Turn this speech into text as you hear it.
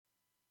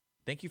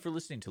Thank you for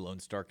listening to Lone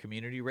Star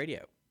Community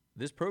Radio.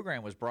 This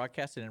program was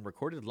broadcasted and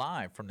recorded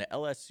live from the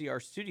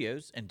LSCR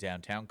studios in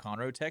downtown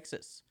Conroe,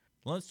 Texas.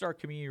 Lone Star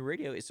Community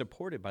Radio is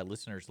supported by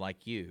listeners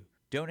like you.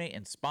 Donate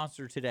and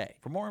sponsor today.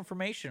 For more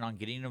information on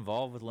getting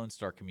involved with Lone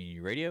Star Community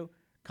Radio,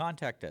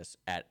 contact us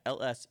at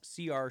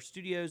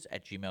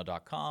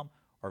lscrstudios@gmail.com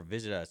or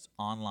visit us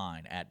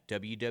online at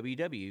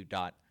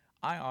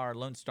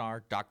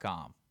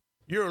www.irlonestar.com.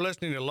 You're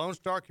listening to Lone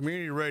Star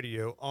Community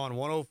Radio on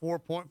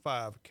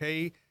 104.5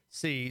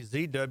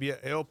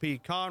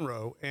 KCZWLP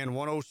Conroe and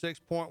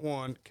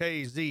 106.1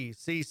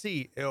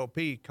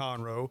 KZCCLP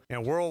Conroe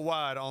and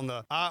worldwide on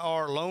the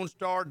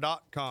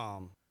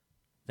irlonestar.com.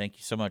 Thank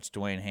you so much,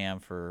 Dwayne Ham,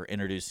 for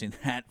introducing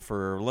that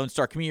for Lone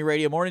Star Community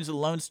Radio. Mornings of the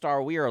Lone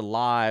Star. We are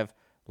live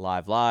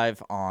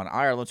on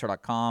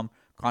irlonestar.com,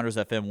 Conroe's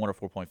FM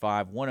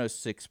 104.5,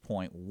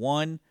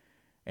 106.1.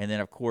 And then,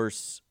 of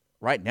course,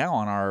 right now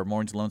on our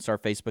Mornings of the Lone Star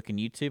Facebook and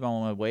YouTube, I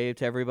want to wave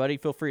to everybody.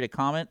 Feel free to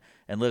comment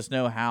and let us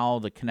know how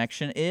the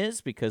connection is,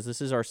 because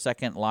this is our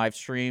second live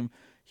stream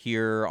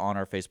here on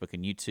our Facebook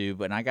and YouTube.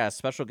 And I got a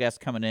special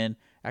guest coming in.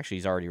 Actually,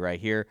 he's already right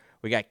here.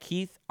 We got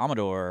Keith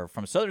Amador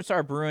from Southern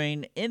Star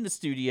Brewing in the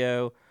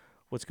studio.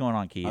 What's going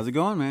on, Keith? How's it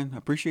going, man? I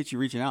appreciate you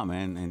reaching out,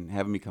 man, and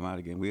having me come out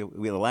again. We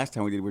the last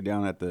time we did, we were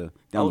down at the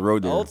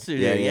road there. Old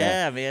studio,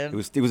 yeah, man. It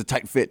was a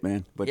tight fit,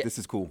 man. But this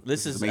is cool.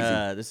 This is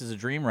amazing. This is a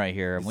dream right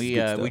here. And we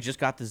just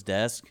got this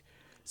desk,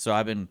 so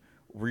I've been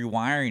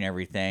rewiring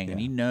everything. Yeah.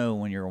 And you know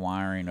when you're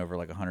wiring over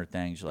like 100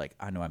 things, you're like,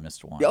 I know I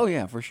missed one. Oh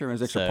yeah, for sure.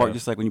 There's extra part,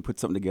 just like when you put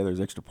something together, there's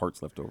extra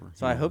parts left over.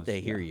 So I hope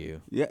they hear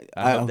you. Yeah,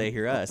 I hope they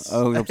hear us.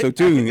 Oh, I hope so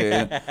too.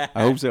 Yeah,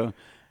 I hope so.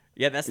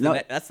 Yeah, that's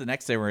the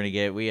next thing we're gonna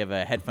get. We have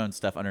headphone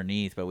stuff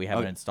underneath, but we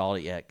haven't installed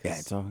it yet. Yeah,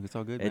 it's all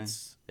good, man.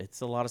 It's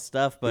a lot of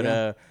stuff,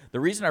 but the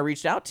reason I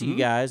reached out to you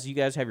guys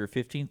have your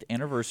 15th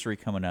anniversary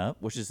coming up,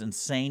 which is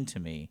insane to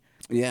me.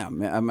 Yeah,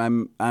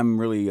 man, I'm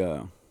really.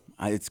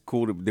 It's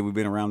cool that we've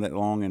been around that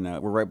long, and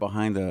we're right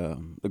behind the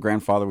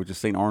grandfather, which is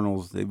St.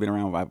 Arnold's. They've been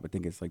around, I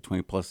think it's like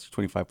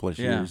 25 plus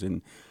years,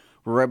 and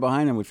we're right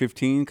behind them with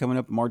 15 coming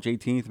up March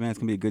 18th. Man, it's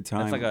gonna be a good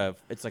time.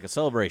 It's like a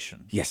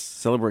celebration. Yes,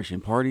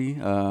 celebration party.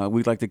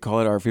 We'd like to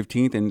call it our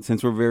 15th, and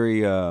since we're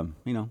very,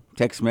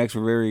 Tex-Mex,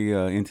 we're very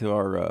into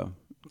our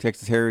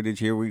Texas heritage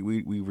here.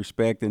 We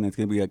respect, and it's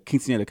gonna be a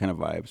quinceañera kind of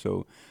vibe.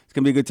 So it's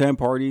gonna be a good time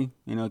party.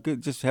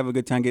 Just have a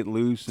good time, get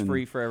loose, and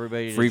free for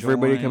everybody. Free for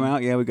everybody to come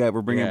out. Yeah,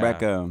 we're bringing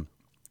back.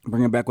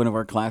 Bringing back one of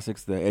our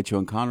classics, the Hecho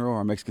and Conroe,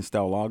 our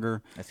Mexican-style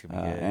lager. That's going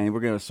to be good. And we're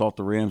going to salt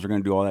the rims. We're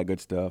going to do all that good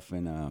stuff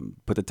and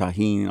put the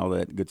tahini, all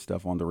that good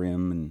stuff on the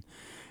rim. And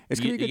it's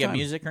going to be a good time. You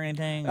get music or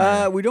anything?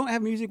 We don't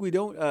have music. We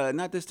don't.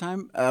 Not this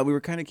time. We were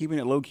kind of keeping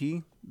it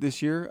low-key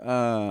this year.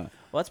 Well,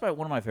 that's probably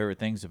one of my favorite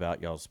things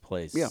about y'all's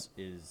place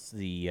is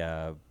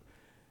the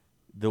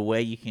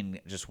way you can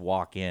just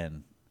walk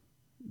in.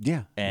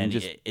 Yeah. And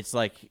it's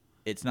like...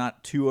 It's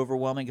not too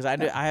overwhelming, because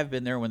I have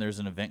been there when there's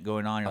an event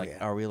going on. You're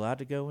like, are we allowed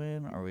to go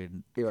in?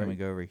 Can we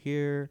go over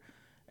here?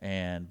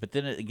 But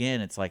then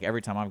again, it's like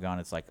every time I've gone,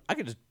 it's like I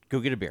could just go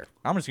get a beer.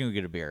 I'm just gonna go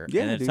get a beer.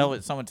 Yeah, and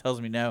then someone tells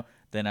me no,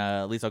 then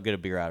at least I'll get a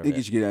beer out of it.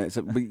 You should get it.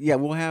 But yeah,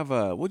 we'll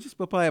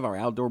probably have our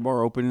outdoor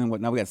bar open and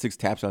whatnot. We got 6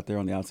 taps out there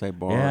on the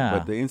outside bar,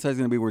 but the inside's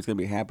gonna be where it's gonna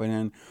be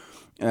happening.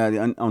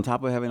 On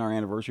top of having our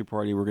anniversary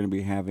party, we're gonna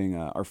be having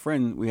our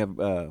friend. We have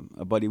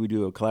a buddy we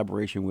do a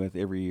collaboration with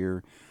every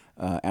year.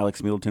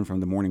 Alex Middleton from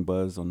the Morning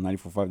Buzz on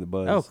 94.5 The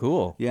Buzz. Oh,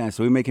 cool. Yeah,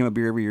 so we make him a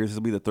beer every year. This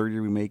will be the 3rd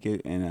year we make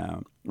it,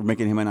 and we're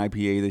making him an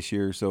IPA this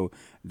year. So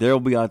they'll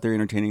be out there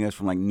entertaining us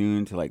from like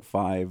noon to like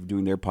 5,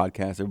 doing their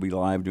podcast. They'll be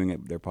live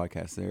doing their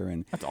podcast there,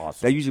 and that's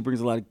awesome. That usually brings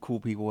a lot of cool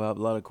people out,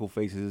 a lot of cool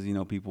faces.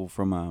 People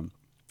from.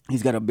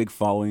 He's got a big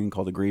following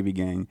called the Gravy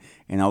Gang,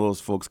 and all those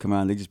folks come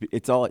out. And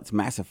it's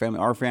massive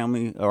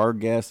family. Our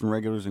guests and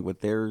regulars, and with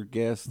their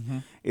guests,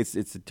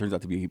 it turns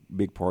out to be a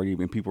big party. I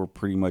mean, people are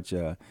pretty much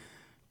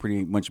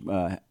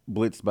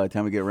blitzed by the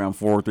time we get around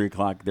 4 or 3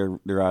 o'clock.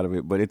 They're out of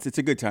it, but it's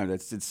a good time.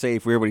 It's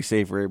safe. Everybody's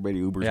safe. Everybody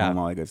Ubers home,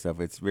 all that good stuff.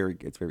 It's very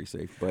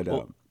safe. But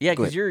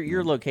because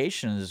your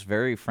location is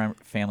very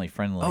family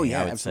friendly. Oh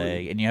yeah, I would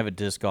say, and you have a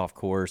disc golf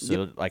course.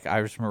 So like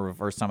I just remember the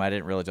first time I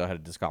didn't realize I had a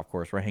disc golf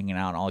course. We're hanging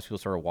out, and all these people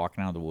started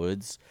walking out of the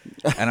woods,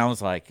 and I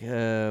was like,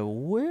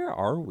 where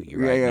are we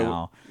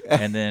now?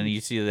 And then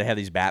you see they have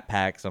these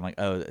backpacks. I'm like,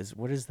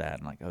 what is that?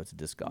 I'm like, it's a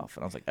disc golf.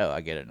 And I was like,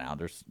 I get it now.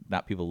 There's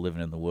not people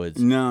living in the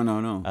woods.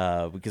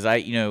 No. Because I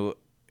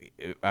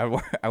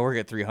work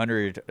at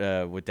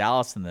 300 with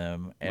Dallas and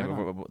them,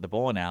 and the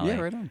bowling alley. Yeah,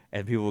 right on.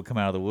 And people would come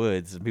out of the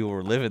woods, and people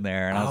were living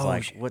there, and I was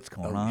like, "What's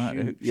going on?"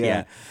 Shoot.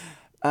 Yeah.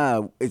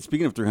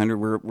 Speaking of 300,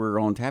 we're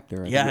on tap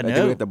there. I think we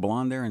have the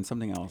blonde there and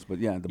something else,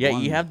 but the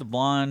blonde. You have the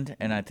blonde,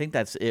 and I think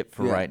that's it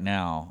for right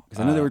now.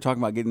 Because I know they were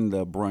talking about getting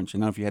the brunch. I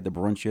don't know if you had the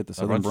brunch yet. The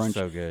Southern brunch is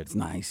so good. It's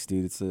nice,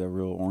 dude. It's a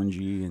real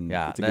orangey, and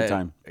it's a good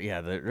time.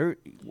 Yeah, you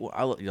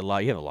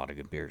have a lot of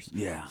good beers.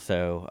 Yeah.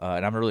 So,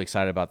 and I'm really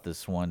excited about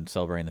this one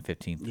celebrating the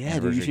 15th. Yeah,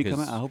 dude, you should come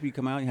out. I hope you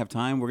come out. You have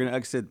time. We're gonna,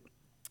 like I said,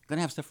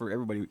 have stuff for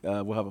everybody.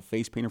 We'll have a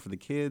face painter for the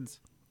kids.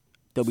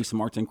 There'll be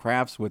some arts and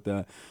crafts with.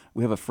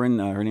 We have a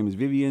friend. Her name is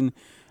Vivian.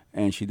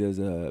 And she does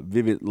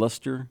Vivid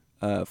Luster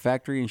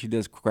factory, and she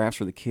does crafts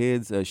for the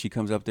kids. She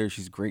comes up there.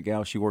 She's a great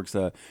gal. She works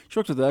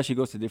with us. She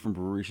goes to different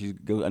breweries.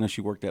 I know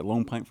she worked at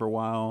Lone Pint for a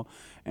while,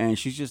 and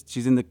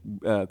she's in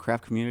the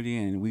craft community,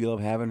 and we love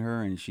having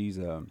her. And she's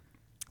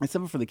it's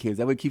something for the kids.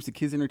 That way, it keeps the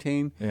kids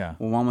entertained. Yeah.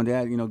 When mom and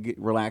dad, get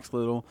relaxed a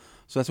little.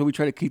 So that's what we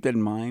try to keep that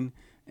in mind.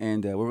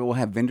 And we'll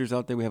have vendors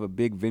out there. We have a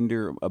big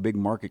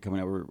market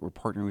coming out. We're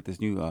partnering with this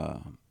new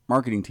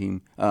marketing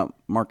team,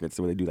 markets,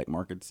 where they do like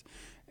markets.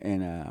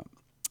 And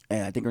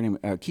I think her name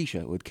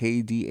Keisha with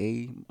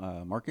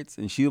KDA Markets,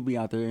 and she'll be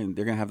out there, and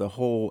they're gonna have the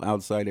whole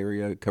outside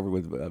area covered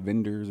with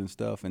vendors and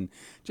stuff, and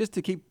just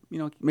to keep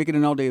make it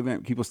an all day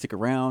event. People stick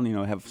around,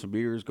 have some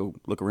beers, go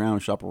look around,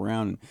 shop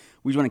around, and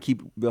we just want to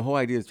keep the whole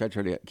idea is try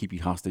to keep you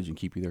hostage and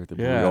keep you there at the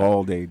brewery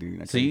all day,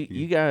 dude. So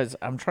you guys,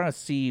 I'm trying to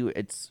see.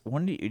 It's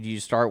when do you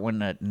start?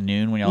 When at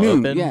noon when y'all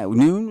noon, open? Yeah,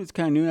 noon. It's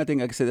kind of noon. I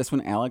think, like I said, that's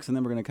when Alex and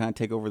them are gonna kind of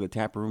take over the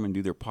tap room and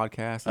do their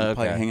podcast and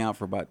probably hang out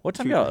for about. What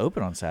time do y'all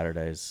open on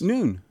Saturdays?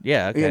 Noon.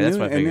 Yeah, okay, that's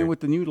what I figured. And then with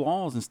the new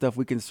laws and stuff,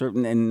 we can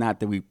and not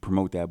that we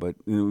promote that, but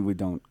we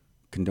don't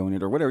condone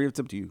it or whatever. It's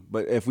up to you.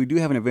 But if we do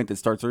have an event that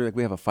starts early, like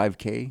we have a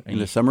 5K in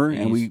the summer,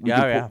 and we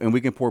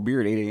can pour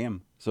beer at 8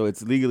 a.m. So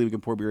it's legally we can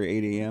pour beer at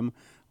 8 a.m.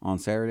 on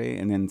Saturday,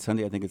 and then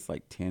Sunday I think it's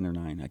like 10 or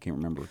 9. I can't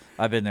remember.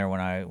 I've been there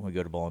when we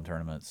go to bowling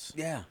tournaments.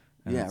 Yeah.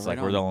 And it's like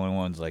we're the only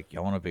ones like,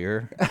 y'all want a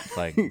beer? It's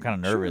like I'm kind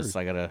of nervous.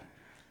 Sure. I gotta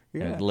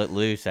let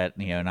loose at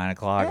 9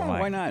 o'clock. Yeah,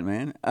 why not,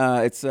 man?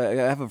 I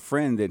have a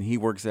friend that he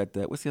works at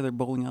what's the other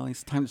bowling alley?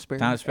 It's Time to Spare.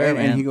 Time to Spare,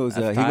 man. And he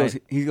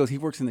goes he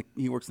works in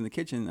the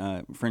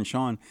kitchen. Friend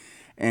Sean,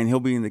 and he'll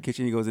be in the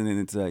kitchen. He goes in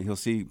and he'll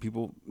see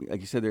people, like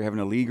you said, they're having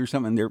a league or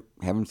something. And they're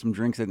having some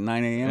drinks at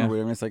 9 a.m. or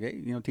whatever. And it's like,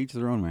 hey, teach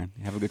their own, man.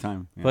 Have a good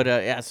time. Yeah.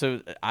 But so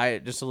I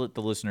just to let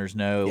the listeners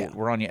know,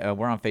 we're on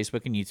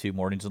Facebook and YouTube,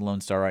 Mornings of the Lone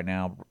Star right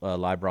now,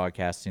 live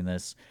broadcasting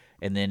this.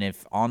 And then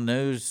if on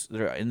those,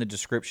 in the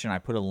description, I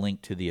put a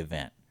link to the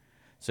event.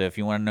 So if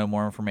you want to know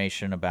more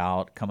information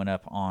about coming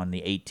up on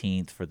the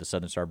 18th for the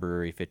Southern Star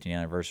Brewery 50th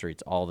anniversary,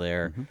 it's all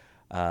there.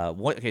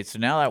 Mm-hmm. So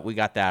now that we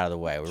got that out of the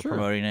way, we're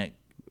promoting it.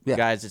 Yeah.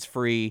 Guys, it's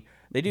free.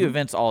 They do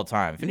events all the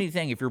time. If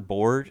anything, if you're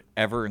bored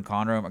ever in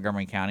Conroe,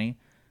 Montgomery County,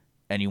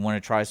 and you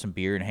want to try some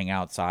beer and hang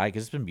outside,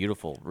 because it's been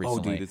beautiful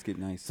recently. Oh, dude, it's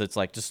getting nice. So it's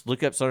like, just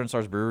look up Southern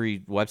Star's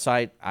Brewery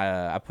website.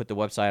 I put the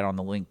website on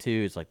the link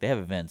too. It's like they have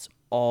events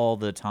all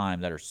the time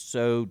that are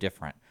so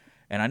different.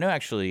 And I know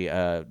actually,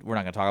 we're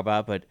not going to talk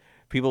about it, but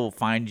people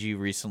find you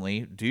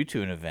recently due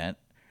to an event.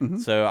 Mm-hmm.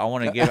 So I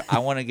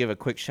want to give a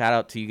quick shout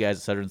out to you guys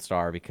at Southern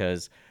Star,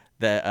 because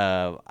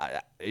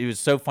it was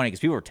so funny because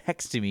people were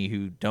texting me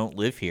who don't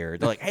live here.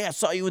 They're like, "Hey, I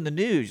saw you in the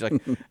news." Like,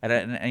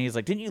 and he's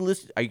like, "Didn't you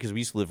listen?" Because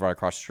we used to live right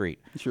across the street.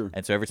 Sure.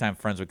 And so every time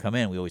friends would come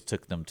in, we always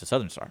took them to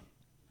Southern Star.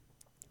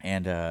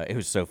 And it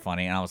was so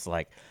funny. And I was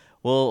like,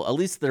 well, at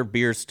least their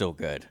beer's still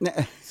good.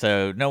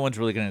 So no one's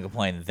really going to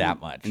complain that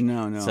much.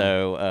 No.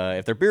 So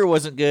if their beer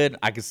wasn't good,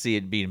 I could see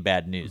it being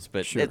bad news.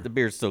 But the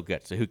beer's still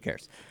good, so who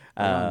cares?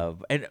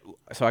 And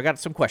so I got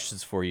some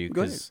questions for you.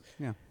 Go ahead.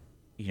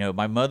 Yeah.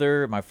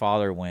 My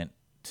father went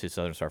to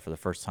Southern Star for the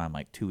first time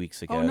like 2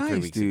 weeks ago, 3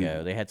 weeks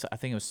ago. They had, I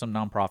think it was some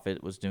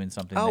nonprofit was doing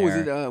something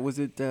there. Was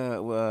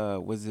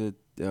it?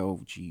 Oh,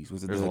 geez,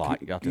 was it There's a lot.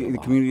 The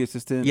community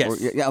assistant?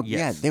 Yes.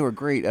 Yeah, they were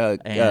great.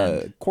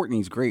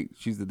 Courtney's great.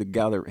 She's the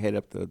gal that head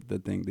up the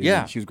thing.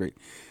 She was great.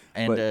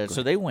 And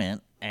so they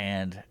went,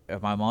 and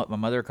my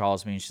mother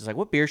calls me, and she's like,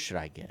 "What beer should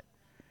I get?"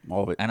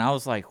 All of it. And I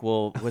was like,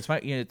 "Well,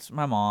 it's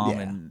my mom,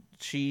 and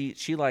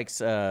she likes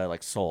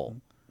like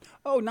Soul."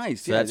 Oh,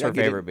 nice. So that's her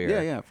favorite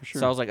beer. Yeah, for sure.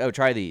 So I was like, oh,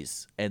 try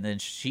these. And then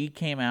she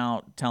came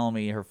out telling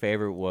me her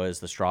favorite was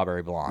the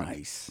strawberry blonde.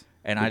 Nice.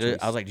 And I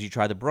was like, did you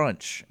try the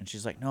brunch? And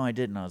she's like, no, I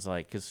didn't. I was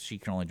like, because she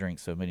can only drink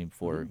so many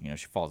before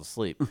she falls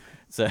asleep.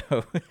 So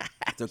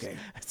it's okay.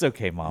 It's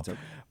okay, Mom. Okay.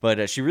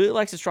 But she really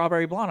likes the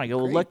strawberry blonde. I go,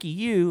 well, lucky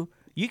you.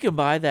 You can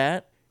buy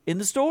that in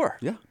the store.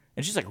 Yeah.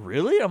 And she's like,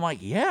 really? I'm like,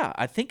 yeah.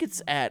 I think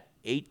it's at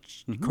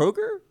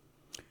Kroger?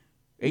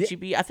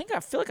 H-E-B? I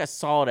feel like I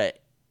saw it at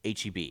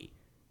H-E-B.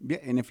 Yeah,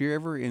 and if you're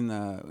ever in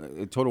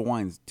Total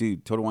Wines,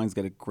 dude, Total Wines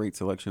got a great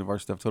selection of our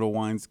stuff. Total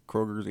Wines,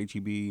 Kroger's,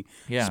 H-E-B,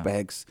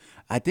 Specs.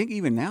 I think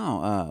even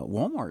now,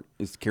 Walmart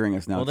is carrying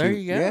us now. Well, there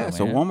you go. Yeah, man.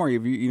 So Walmart,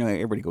 if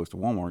everybody goes to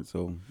Walmart,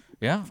 so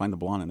find the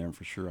blonde in there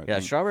for sure. I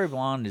think. Strawberry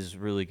blonde is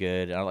really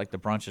good. I like the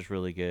brunch is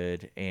really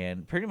good,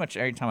 and pretty much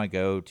every time I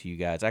go to you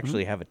guys, I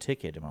actually have a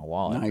ticket in my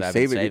wallet. Nice,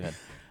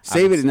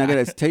 save it, and I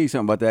got to tell you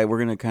something about that. We're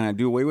going to kind of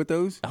do away with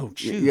those. Oh,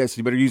 shoot. Yes,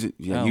 you better use it.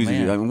 Yeah, use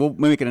it. I mean, we'll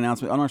make an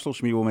announcement. On our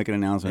social media, we'll make an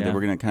announcement that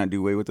we're going to kind of do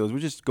away with those. We're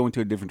just going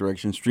to a different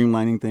direction,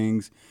 streamlining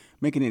things,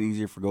 making it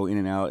easier for go in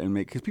and out, and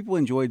because people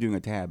enjoy doing a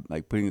tab,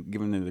 like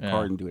giving them the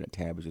card and doing a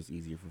tab is just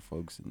easier for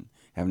folks and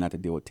having not to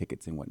deal with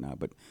tickets and whatnot.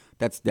 But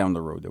that's down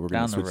the road that we're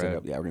going to switch that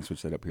up. Yeah, we're going to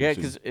switch that up here. Yeah,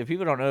 because if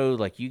people don't know,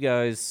 like you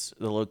guys,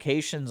 the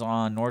location's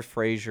on North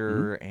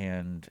Fraser,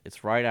 and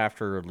it's right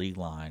after League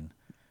Line.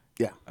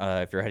 Yeah.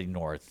 If you're heading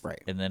north.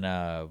 Right. And then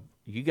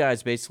you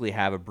guys basically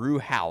have a brew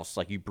house,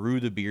 like you brew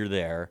the beer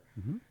there,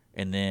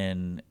 and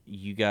then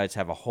you guys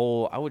have a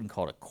whole, I wouldn't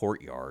call it a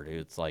courtyard.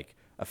 It's like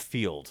a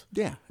field.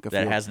 Yeah.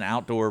 That has an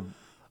outdoor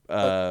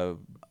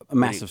A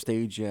massive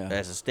stage, yeah. It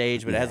has a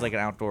stage, but it has like an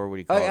outdoor. What do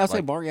you call it? Outside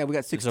Like, bar, yeah. We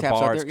got 6 it's a taps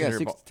bar, out there. it's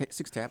Yeah, considered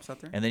six taps out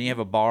there. and then you have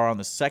a bar on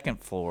the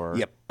second floor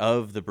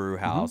of the brew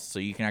house, so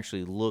you can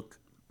actually look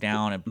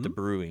down at the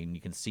brewing.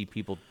 You can see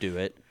people do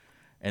it,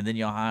 and then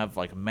you'll have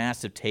like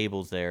massive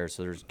tables there.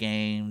 So there's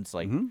games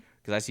like.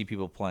 Because I see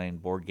people playing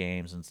board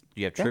games, and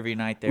you have trivia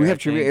night there. We have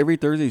trivia every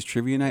Thursday. Is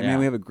trivia night, man. Yeah.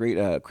 We have a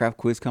great craft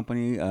quiz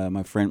company.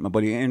 My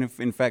buddy, and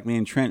in fact, me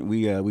and Trent,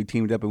 we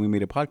teamed up and we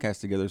made a podcast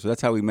together. So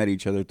that's how we met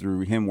each other,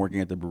 through him working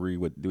at the brewery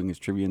with doing his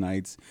trivia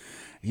nights.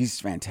 He's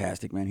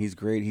fantastic, man. He's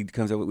great. He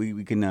comes up with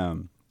we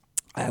can.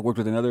 I worked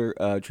with another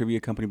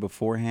trivia company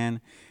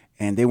beforehand,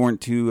 and they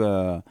weren't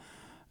up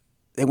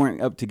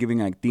to giving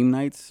like theme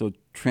nights. So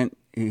Trent,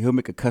 he'll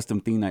make a custom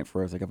theme night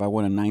for us. Like if I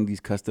want a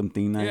 90s custom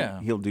theme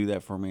night, he'll do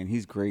that for me, and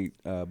he's great.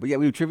 But yeah,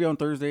 we do trivia on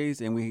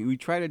Thursdays, and we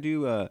try to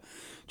do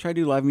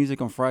live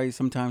music on Fridays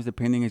sometimes,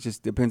 depending. It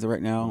just depends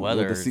right now.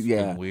 Weather's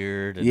been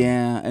weird.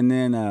 And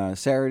then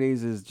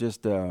Saturdays is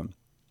just where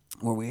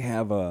we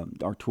have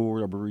our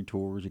tours, our brewery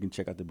tours. You can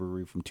check out the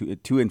brewery from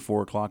 2 and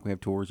 4 o'clock. We have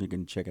tours. You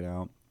can check it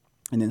out.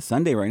 And then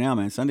Sunday right now,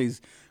 man.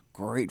 Sunday's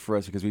great for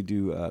us because we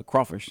do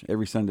crawfish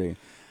every Sunday.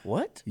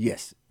 What?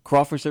 Yes.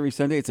 Crawfish every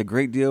Sunday. It's a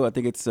great deal. I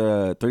think it's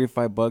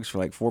 $35 for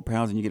like 4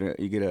 pounds, and you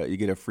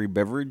get a free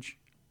beverage.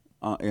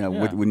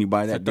 When you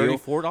buy that deal.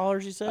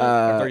 $34 you said?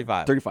 Or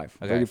 35? 35.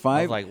 Okay. 35.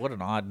 I was like, what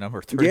an odd number.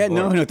 34. Yeah,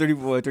 no,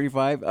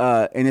 35.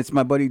 And it's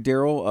my buddy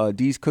Daryl,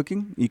 D's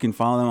Cooking. You can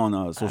follow them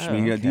on social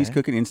media. Okay. D's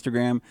Cooking,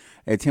 Instagram.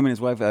 It's him and his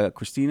wife,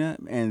 Christina,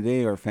 and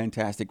they are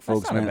fantastic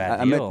folks, That's not man. a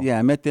bad deal.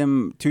 I met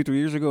them 2-3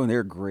 years ago, and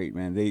they're great,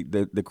 man.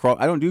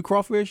 I don't do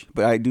crawfish,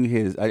 but I do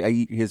his. I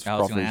eat his crawfish.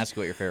 I was going to ask you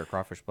what your favorite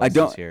crawfish place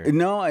is here.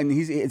 No, and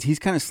he's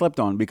kind of slept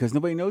on because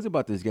nobody knows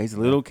about this guy.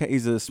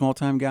 He's a small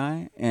time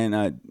guy,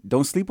 and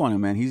don't sleep on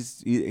him, man.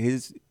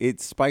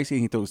 It's spicy.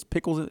 And he throws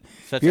pickles.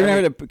 Have you ever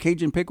had a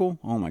Cajun pickle?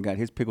 Oh my God,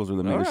 his pickles are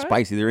they're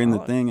spicy. They're in the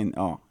thing, and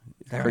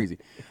it's crazy.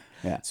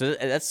 Yeah. So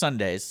that's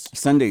Sundays.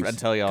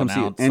 Until y'all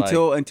announce.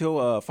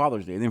 Until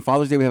Father's Day. And then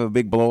Father's Day we have a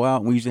big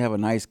blowout. We usually have a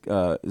nice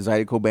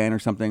Zydeco band or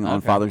something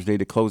on Father's Day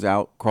to close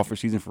out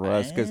crawfish season for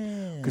us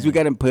because we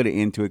got to put it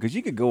into it because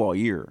you could go all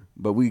year,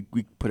 but we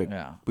put it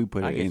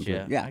into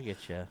it. Yeah, I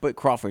get you. But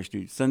crawfish,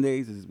 dude.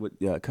 Sundays is what.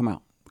 Come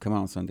out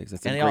on Sundays.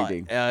 That's a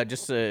great day.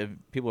 Just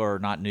people are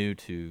not new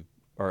to.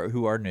 Or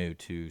who are new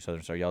to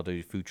Southern Star, y'all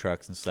do food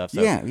trucks and stuff.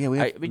 So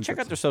check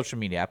out their social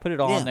media. I put it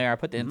all in there. I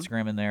put the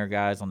Instagram in there,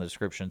 guys, on the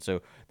description.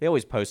 So they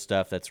always post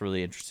stuff that's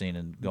really interesting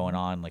and going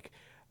on. Like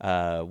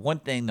one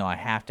thing though, I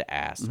have to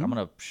ask. I'm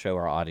gonna show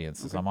our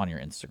audience. I'm on your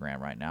Instagram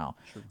right now,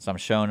 so I'm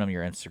showing them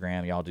your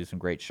Instagram. Y'all do some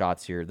great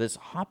shots here. This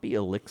hoppy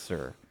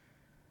elixir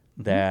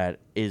that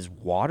is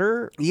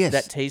water. Yes,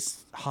 that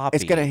tastes hoppy.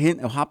 It's got a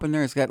hint of hop in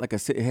there. It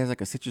has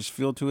like a citrus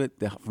feel to it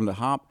from the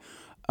hop.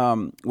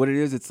 What it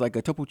is, it's like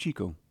a Topo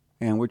Chico.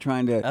 And we're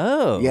trying to.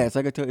 It's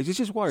like it's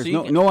just water.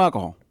 So no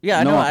alcohol. Yeah,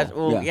 I no know.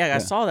 Alcohol. I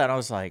saw that. I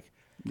was like,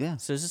 yeah.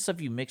 So is this stuff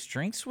you mix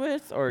drinks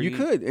with, or you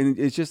could? And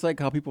it's just like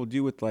how people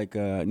do with like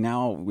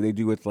now they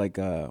do with like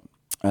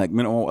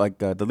mineral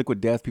the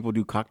Liquid Death. People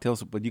do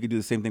cocktails, but you could do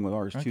the same thing with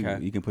ours too.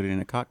 You can put it in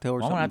a cocktail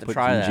or something. I'm gonna have to put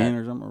try some that. Gin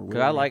or something.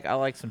 Because I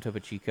like some Topo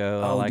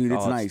Chico. Oh, dude,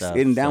 it's nice.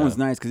 And that one's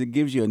nice because it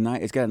gives you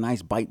it's got a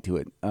nice bite to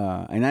it.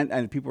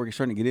 And people are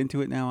starting to get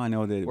into it now. I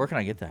know that. Where can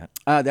I get that?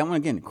 That one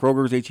again,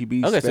 Kroger's,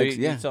 HEB. Okay, Specs, so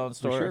you sell in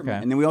store. Sure, okay.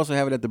 And then we also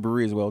have it at the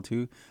brewery as well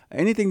too.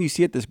 Anything you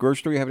see at this grocery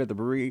store, you have it at the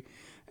brewery.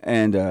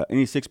 And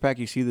any 6-pack,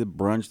 you see the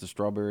brunch, the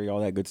strawberry,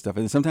 all that good stuff.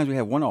 And sometimes we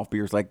have one-off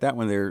beers like that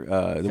one there,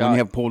 the one you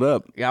have pulled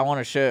up. Yeah, I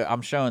want to show.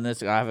 I'm showing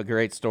this. I have a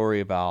great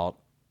story about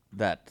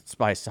that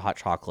spiced hot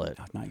chocolate.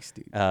 Oh, nice,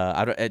 dude.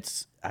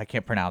 I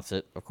can't pronounce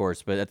it, of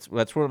course, but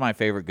that's one of my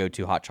favorite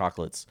go-to hot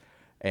chocolates.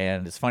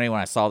 And it's funny when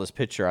I saw this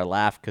picture, I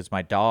laughed because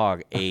my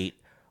dog ate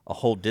a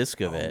whole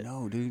disc of it.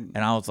 No, dude.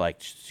 And I was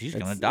like, she's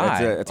gonna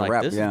die. It's a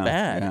wrap. This is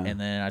bad. Yeah. And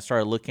then I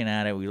started looking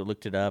at it. We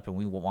looked it up, and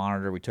we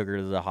monitored her. We took her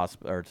to the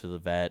hospital or to the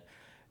vet.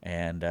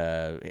 And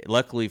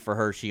luckily for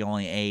her, she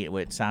only ate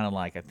what sounded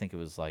like, I think it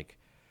was like,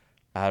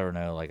 I don't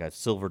know, like a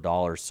silver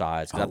dollar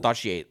size. Because I thought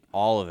she ate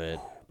all of it,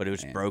 but it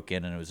was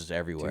broken and it was just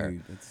everywhere.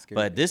 Dude, that's scary.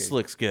 But this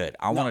looks good.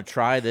 I want to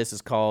try this.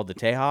 It's called the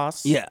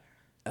Tejas. Yeah.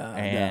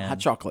 And hot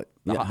chocolate.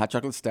 Yeah, hot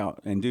chocolate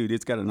stout. And dude,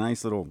 it's got a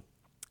nice little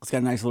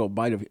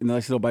bite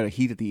of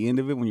heat at the end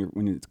of it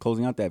when it's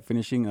closing out that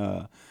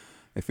finishing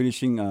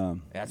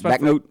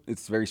back note.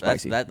 It's very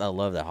spicy. I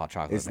love that hot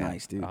chocolate. It's man.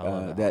 nice, dude.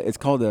 That it's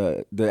called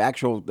the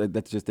actual.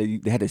 That's just they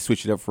had to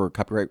switch it up for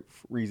copyright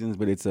reasons,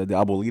 but it's the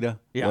Abuelita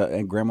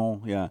and Grandma.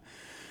 Yeah,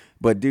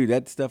 but dude,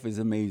 that stuff is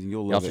amazing.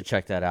 You'll love it. You also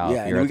check that out.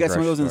 Yeah, and we got some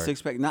of those in the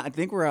 6-pack. Now, I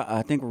think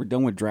we're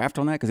done with draft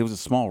on that because it was a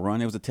small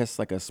run. It was a test,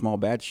 like a small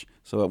batch.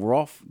 So we're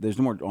off. There's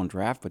no more on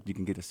draft, but you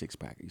can get a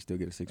 6-pack. You still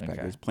get a 6-pack.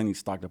 Okay. There's plenty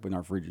stocked up in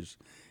our fridges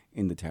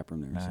in the tap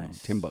room there.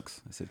 Nice. So $10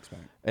 a 6-pack.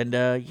 And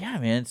yeah,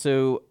 man.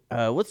 So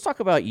let's talk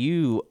about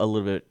you a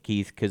little bit,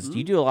 Keith, because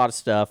you do a lot of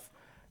stuff,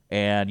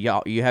 and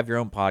you have your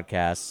own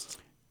podcast.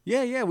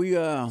 Yeah. We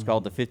It's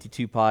called the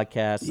 52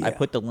 Podcast. Yeah. I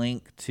put the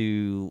link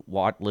to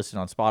listen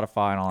on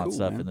Spotify and all that Cool,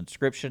 stuff man. in the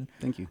description.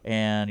 Thank you.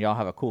 And y'all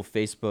have a cool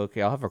Facebook.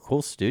 Y'all have a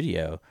cool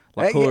studio.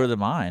 A lot cooler than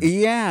mine.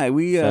 Yeah,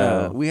 we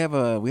have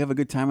a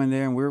good time in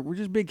there, and we're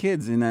just big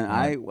kids. And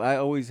I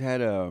always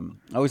had a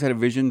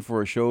vision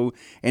for a show,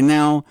 and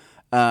now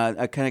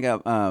I kind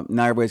of got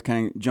now everybody's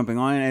kind of jumping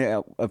on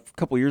it. A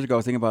couple of years ago, I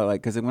was thinking about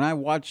because when I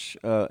watch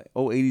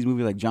old 80s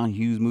movies like John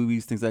Hughes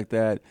movies, things like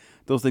that,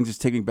 those things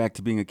just take me back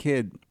to being a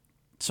kid.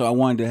 So I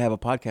wanted to have a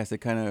podcast that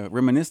kind of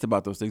reminisced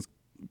about those things,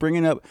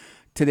 bringing up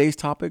today's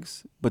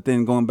topics, but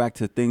then going back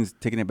to things,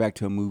 taking it back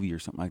to a movie or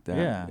something like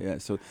that. Yeah.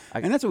 So,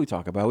 and that's what we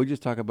talk about. We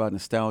just talk about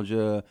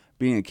nostalgia,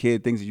 being a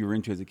kid, things that you were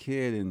into as a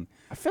kid, and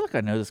I feel like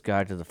I know this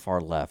guy to the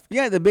far left.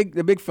 yeah, the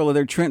big fella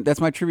there, Trent.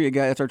 That's my trivia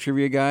guy. That's our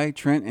trivia guy,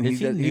 Trent. And Is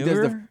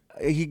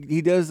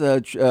he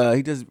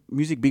does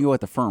music bingo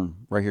at the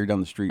Firm right here down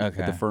the street at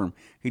the Firm.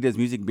 He does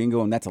music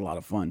bingo, and that's a lot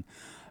of fun.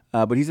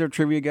 But he's our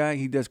trivia guy.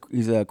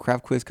 He's a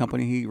craft quiz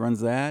company. He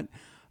runs that.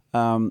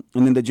 And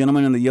then the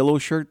gentleman in the yellow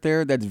shirt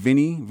there, that's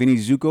Vinny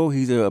Zuko.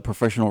 He's a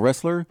professional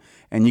wrestler,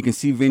 and you can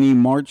see Vinny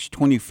March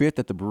 25th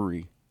at the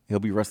brewery. He'll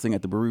be wrestling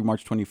at the brewery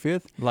March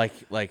 25th. Like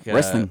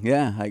wrestling,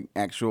 yeah, like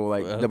actual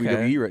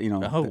WWE, you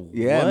know. Oh,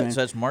 yeah, what? man. So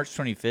that's March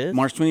 25th.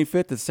 March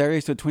 25th, it's Saturday,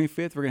 so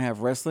 25th, we're gonna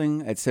have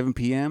wrestling at 7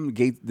 p.m.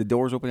 The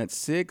doors open at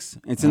 6.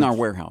 It's in our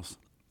warehouse.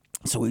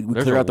 So we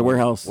clear out the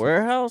warehouse.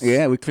 Warehouse?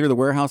 Yeah, we clear the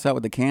warehouse out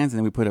with the cans, and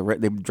then we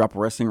put they drop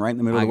wrestling right in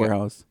the middle of the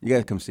warehouse. You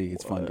guys come see.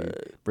 It's fun,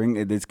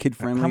 dude. It's kid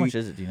friendly. How much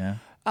is it? Do you know?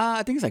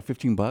 I think it's like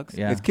 $15.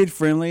 Yeah. It's kid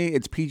friendly.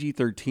 It's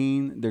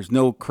PG-13. There's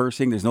no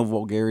cursing. There's no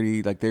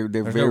vulgarity. Like they're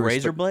There's very no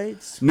razor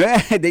blades. No,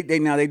 they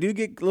do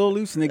get a little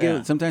loose, and they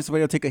get sometimes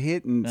somebody will take a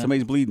hit and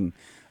somebody's bleeding.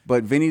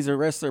 But Vinny's a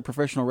wrestler,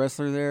 professional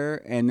wrestler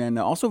there, and then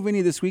also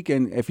Vinny this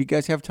weekend. If you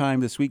guys have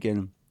time this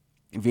weekend,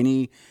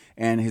 Vinny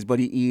and his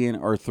buddy Ian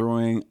are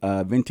throwing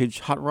a vintage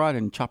hot rod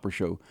and chopper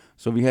show.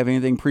 So if you have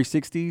anything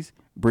pre-60s,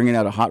 bringing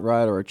out a hot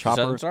rod or a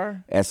chopper. Southern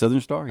Star? At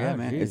Southern Star, yeah,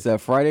 man. Geez. It's a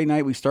Friday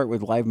night. We start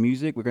with live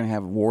music. We're going to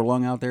have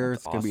Warlung out there.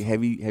 It's going to be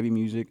heavy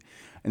music.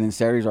 And then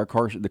Saturday's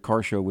the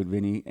car show with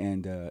Vinny,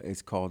 and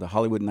it's called the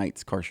Hollywood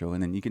Nights Car Show.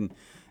 And then you can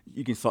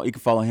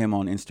follow him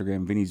on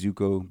Instagram, Vinny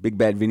Zuko, Big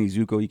Bad Vinny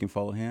Zuko. You can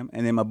follow him.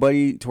 And then my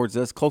buddy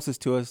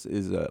closest to us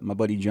is my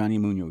buddy Johnny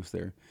Munoz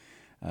there.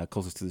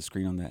 Closest to the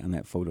screen on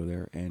that photo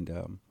there, and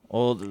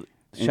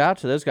shout out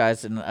to those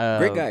guys and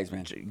great guys,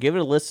 man. Give it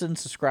a listen,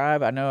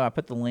 subscribe. I know I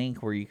put the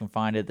link where you can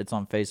find it. That's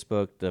on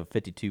Facebook, the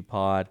 52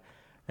 Pod,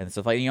 and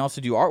stuff like. And you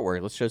also do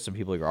artwork. Let's show some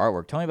people your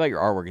artwork. Tell me about your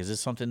artwork. Is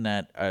this something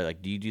that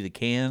do you do the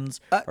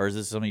cans, or is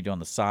this something you do on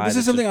the side? This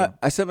is something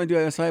I do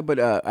on the side, but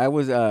I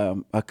was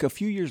a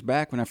few years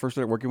back when I first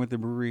started working with the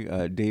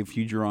brewery. Dave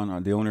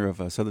Hugeron, the owner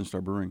of Southern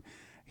Star Brewing.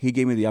 He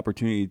gave me the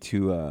opportunity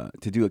to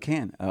do a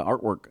can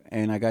artwork,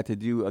 and I got to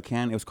do a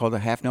can. It was called a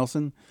Half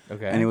Nelson,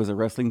 and it was a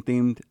wrestling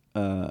themed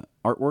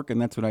artwork, and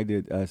that's what I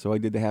did. So I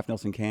did the Half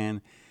Nelson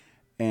can,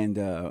 and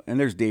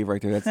there's Dave right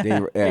there. That's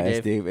Dave. Hey, that's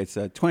Dave. It's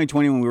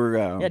 2020 when we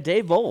were.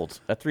 Dave Bolt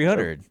at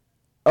 300.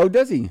 Oh,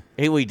 does he?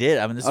 Hey, we did.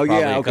 I mean, this is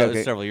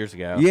probably several years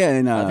ago. Yeah,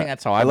 and I think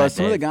that's how I met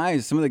some Dave.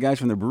 of the guys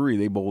from the brewery.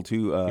 They bowl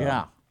too.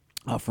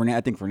 I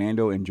think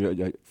Fernando and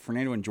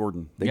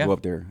Jordan, they go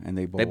up there and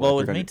they bowl. They bowl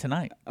with me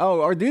tonight. Oh,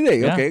 or do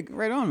they? Yeah. Okay,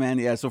 right on, man.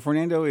 Yeah, so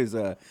Fernando is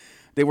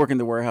they work in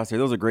the warehouse there.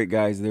 Those are great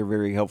guys. They're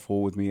very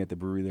helpful with me at the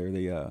brewery there.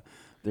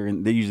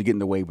 They usually get in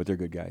the way, but they're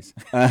good guys.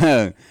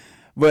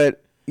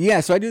 But yeah,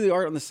 so I do the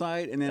art on the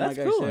side, and then That's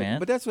like cool, I said, man.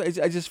 but that's what it's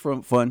just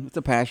for fun. It's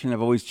a passion.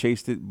 I've always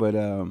chased it, but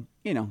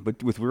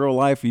but with real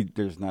life,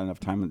 there's not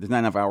enough time. There's not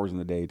enough hours in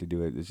the day to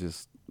do it. It's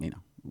just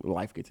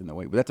life gets in the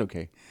way, but that's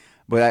okay.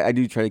 But I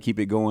do try to keep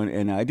it going,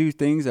 and I do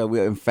things.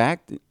 In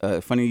fact,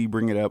 funny you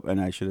bring it up,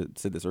 and I should have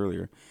said this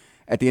earlier.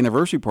 At the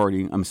anniversary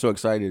party, I'm so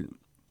excited.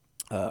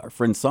 Our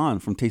friend San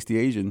from Tasty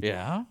Asian,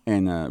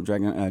 and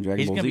Dragon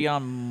He's Ball gonna Z. be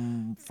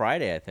on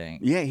Friday, I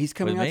think. Yeah, he's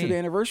coming with out to me. the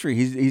anniversary.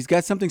 He's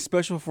got something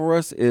special for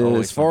us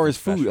Always as far as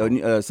something food.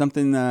 special.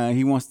 Something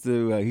he wants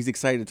to. He's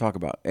excited to talk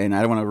about, and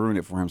I don't want to ruin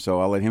it for him,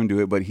 so I'll let him do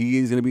it. But he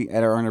is going to be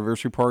at our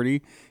anniversary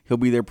party. He'll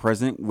be there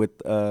present with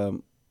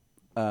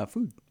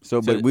food.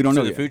 But we don't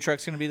know the yet. food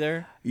truck's gonna be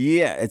there.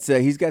 Yeah, it's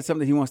he's got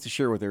something he wants to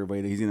share with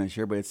everybody that he's going to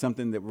share, but it's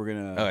something that we're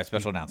gonna. Oh, a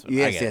special announcement.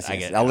 Yes. I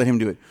get it. I'll let him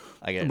do it.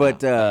 I get it.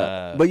 But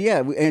now. but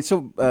yeah, and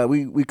so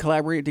we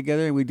collaborated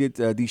together and we did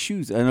these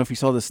shoes. I don't know if you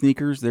saw the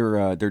sneakers.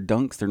 They're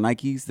Dunks. They're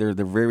Nikes. They're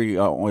very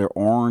they're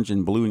orange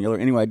and blue and yellow.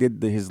 Anyway, I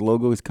did his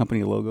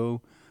company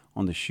logo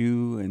on the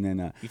shoe, and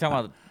then you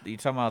talking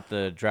about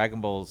the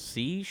Dragon Ball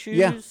Z shoes?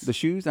 Yeah, the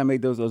shoes I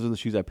made those. Those are the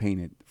shoes I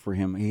painted for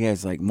him. He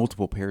has like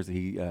multiple pairs that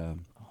he.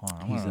 Hold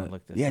on, I want to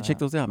look this up. Check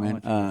those out, man. I wanna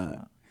check this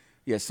out.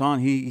 Yeah, Son,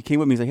 he came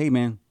with me. He's like, hey,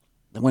 man,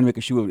 I want to make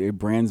a shoe. It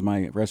brands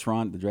my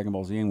restaurant, the Dragon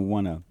Ball Z, and we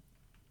want to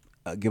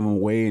give them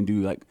away and do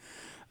like.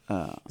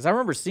 Because I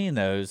remember seeing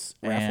those,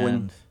 raffling.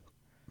 and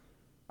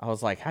I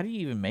was like, how do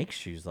you even make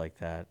shoes like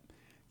that?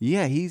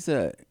 Yeah, he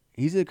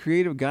he's a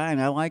creative guy,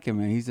 and I like him,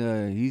 man.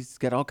 He's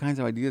got all kinds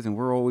of ideas, and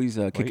we're always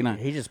kicking out.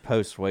 He just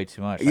posts way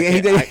too much. Yeah,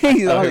 Here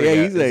we go.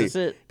 Is this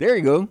it? There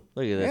you go.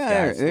 Look at this,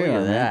 guys. Look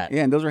at that.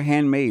 Yeah, and those are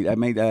handmade. I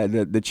made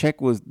the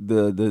check was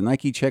the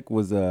Nike check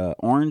was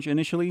orange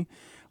initially.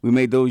 We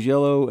made those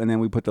yellow, and then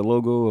we put the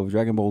logo of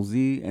Dragon Ball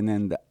Z, and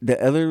then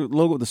the other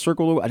logo, the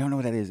circle logo. I don't know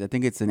what that is. I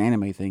think it's an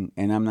anime thing,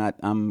 and That's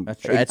from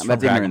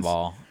Dragon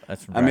Ball.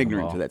 That's from Dragon I'm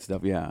ignorant Ball. to that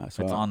stuff. Yeah,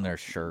 so It's on their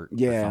shirt.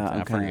 Yeah,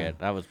 I forget.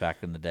 That was back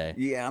in the day.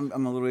 Yeah,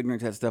 I'm a little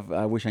ignorant to that stuff.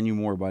 I wish I knew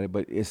more about it,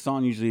 but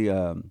Hassan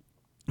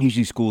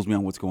usually schools me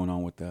on what's going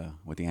on with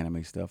the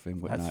anime stuff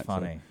and whatnot. That's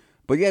funny. So.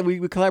 But yeah,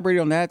 we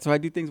collaborated on that. So I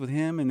do things with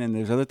him, and then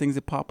there's other things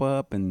that pop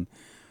up, and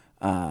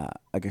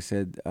like I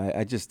said,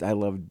 I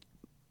love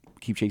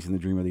keep chasing the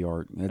dream of the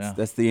art.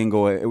 That's the end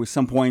goal. It was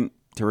some point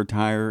to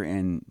retire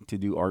and to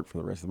do art for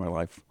the rest of my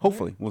life.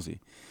 Hopefully, we'll see.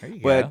 There you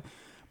go.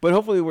 But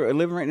hopefully we're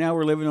living right now.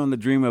 We're living on the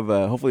dream of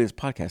hopefully this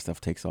podcast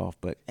stuff takes off.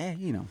 But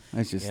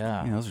that's just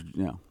those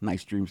are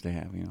nice dreams to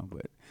have.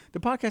 But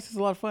the podcast is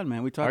a lot of fun,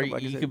 man. We talk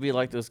about you could be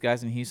like those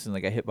guys in Houston that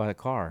got hit by a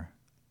car.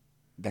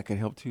 That could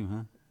help too,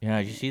 huh? Yeah,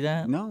 did you see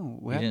that? No,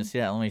 you didn't see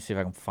that. Let me see if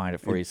I can find it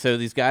for you. So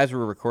these guys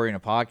were recording a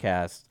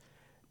podcast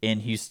in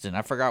Houston.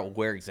 I forgot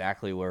where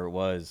it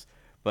was.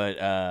 But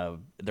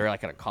they're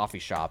like at a coffee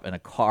shop, and a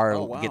car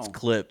gets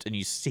clipped, and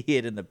you see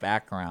it in the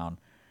background.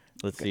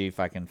 Let's see if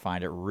I can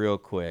find it real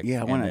quick.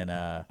 Yeah, I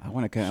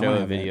want to show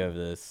a video of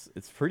this.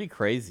 It's pretty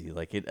crazy,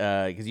 like it,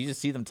 because you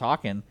just see them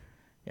talking.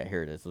 Yeah,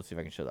 here it is. Let's see if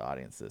I can show the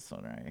audience this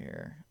one right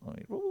here.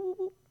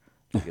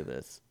 Look at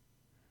this.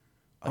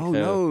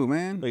 No,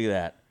 man! Look at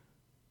that.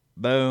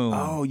 Boom.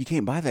 Oh, you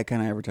can't buy that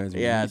kind of advertising.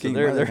 Yeah, so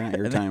they're kind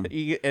of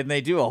airtime. And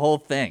they do a whole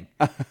thing.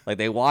 Like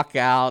they walk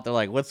out, they're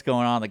like, "What's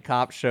going on?" The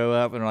cops show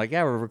up and they're like,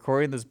 "Yeah, we're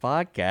recording this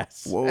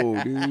podcast."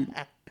 Whoa, dude!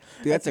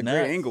 That's a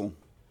great angle.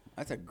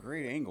 That's a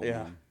great angle.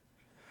 Yeah. Man.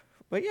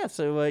 But yeah,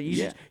 so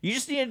you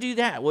just need to do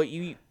that.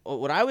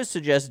 What I would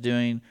suggest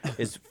doing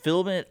is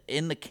film it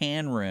in the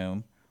can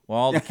room. Well,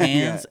 all the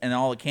cans and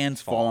all the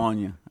cans fall on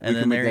you, and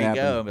then there you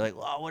go. And be like,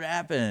 "Wow, what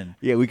happened?"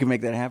 Yeah, we can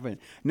make that happen.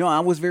 No, I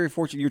was very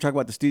fortunate. You were talking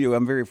about the studio.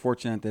 I'm very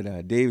fortunate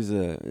that Dave's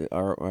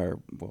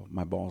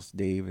my boss,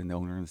 Dave, and the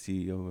owner and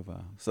the CEO of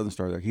Southern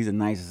Star. There, he's the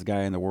nicest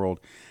guy in the world,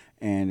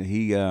 and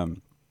he.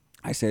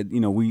 I said,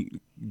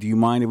 do you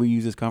mind if we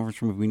use this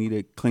conference room? If we need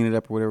to clean it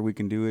up or whatever, we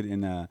can do it.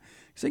 And he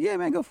said, yeah,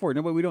 man, go for it.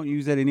 No, but we don't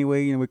use that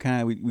anyway. We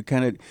kind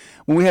of,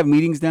 when we have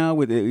meetings now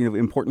with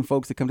important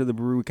folks that come to the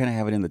brewery, we kind of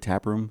have it in the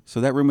tap room. So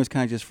that room is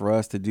kind of just for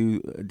us to do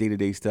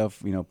day-to-day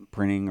stuff,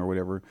 printing or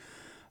whatever.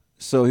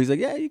 So he's like,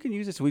 yeah, you can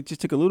use it. So we just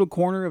took a little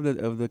corner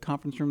of the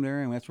conference room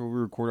there, and that's where we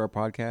record our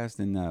podcast.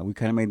 And we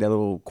kind of made that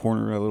little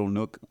corner, a little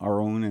nook our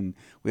own. And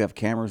we have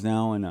cameras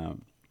now,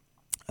 and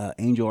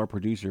Angel, our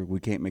producer, we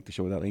can't make the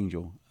show without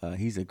Angel.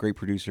 He's a great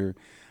producer.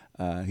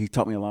 He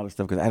taught me a lot of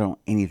stuff because I don't know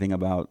anything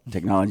about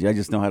technology. I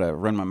just know how to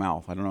run my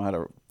mouth. I don't know how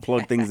to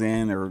plug things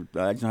in, or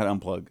I just know how to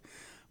unplug.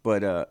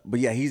 But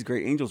yeah, he's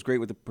great. Angel's great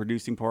with the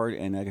producing part,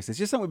 and like I said, it's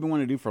just something we've been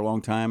wanting to do for a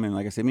long time. And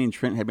like I said, me and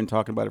Trent had been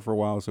talking about it for a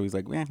while, so he's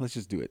like, man, let's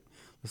just do it.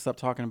 Let's stop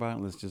talking about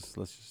it. Let's just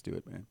do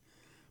it, man.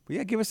 But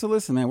yeah, give us a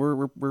listen, man.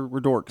 We're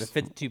dorks. The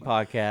 52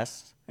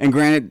 podcast. And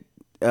granted,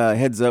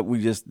 heads up,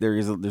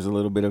 there's a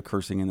little bit of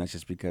cursing, and that's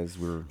just because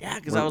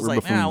because I was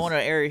like, man, I want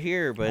to air it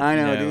here, but I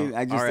know, dude.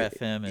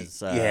 RFM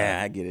is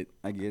I get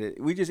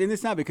it. We just, and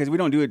it's not because we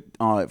don't do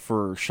it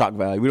for shock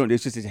value. We don't.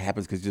 It's just it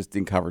happens because just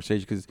in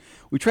conversation, because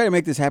we try to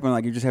make this happen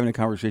like you're just having a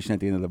conversation at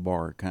the end of the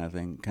bar kind of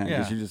thing. You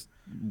BSing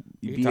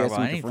with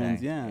your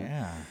friends,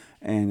 yeah.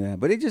 And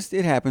but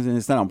it happens, and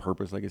it's not on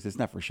purpose. Like it's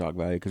not for shock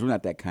value because we're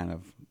not that kind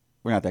of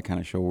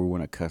show where we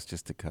want to cuss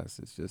just to cuss.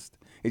 It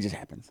just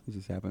happens. It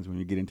just happens when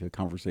you get into a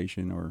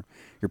conversation or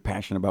you're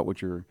passionate about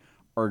what you're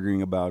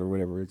arguing about or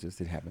whatever. It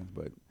happens.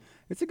 But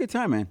it's a good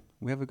time, man.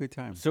 We have a good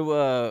time.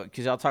 So,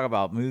 because y'all talk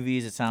about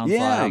movies, it sounds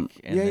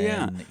like.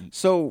 Yeah.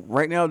 So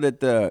right now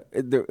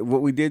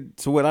what we did,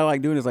 so what I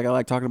like doing is I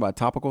like talking about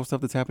topical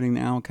stuff that's happening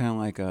now, kind of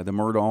like the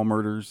Murdahl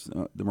murders.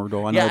 The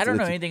Murdahl. I don't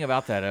know anything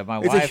about that. My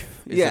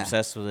wife is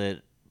obsessed with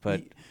it,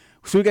 but.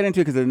 So we got into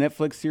it because of the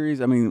Netflix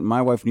series. I mean,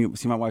 my wife knew.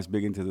 See, my wife's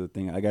big into the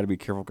thing. I got to be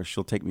careful because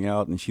she'll take me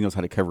out, and she knows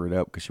how to cover it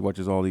up because she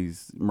watches all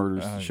these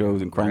murders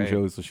shows and crime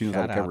shows, so she knows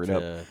how to cover it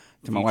up.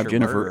 To my wife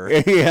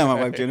Jennifer, yeah, my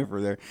wife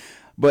Jennifer there.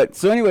 But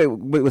so anyway,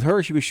 with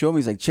her, she was showing me.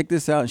 He's like, check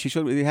this out, and she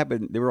showed me it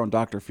happened. They were on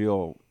Dr.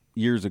 Phil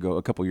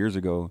a couple years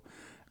ago,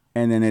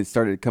 and then it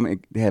started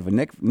coming. They have a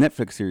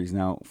Netflix series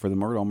now for the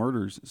Murdahl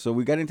murders. So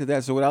we got into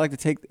that. So what I like to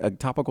take a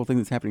topical thing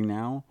that's happening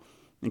now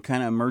and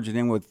kind of merge it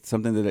in with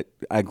something that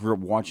I grew up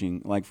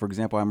watching. Like, for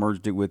example, I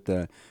merged it with,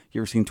 you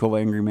ever seen 12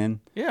 Angry Men?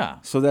 Yeah.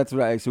 So that's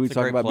what we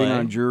talk about being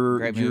on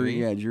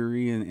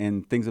jury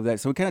and things of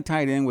that. So we kind of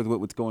tie it in with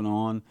what's going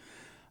on.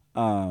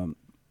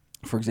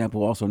 For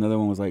example, also another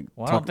one was like.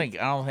 Well, I don't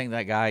think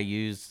that guy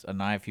used a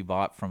knife he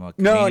bought from a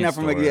no, not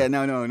store. from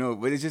no.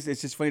 But it's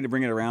just funny to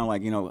bring it around,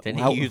 like Didn't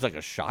he use like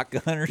a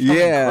shotgun or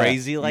something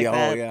crazy like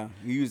that? Oh yeah,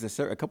 he used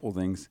a couple of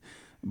things.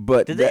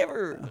 But did they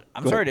ever?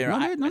 I'm sorry to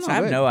interrupt. I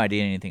have no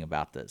idea anything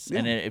about this. Yeah.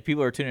 And if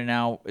people are tuning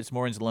out, it's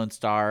Mornings Lone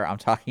Star. I'm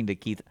talking to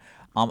Keith.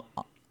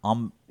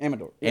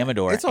 Amador.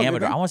 Amador. It's all good,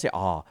 Amador. man. I want to say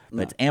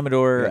but it's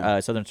Amador, Yeah.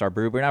 Southern Star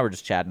Brew. And I were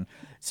just chatting.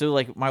 So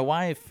like my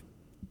wife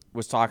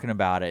was talking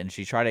about it, and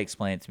she tried to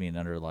explain it to me in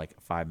under like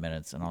 5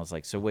 minutes, and I was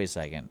like, so wait a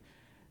second.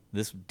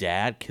 This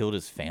dad killed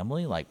his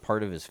family, like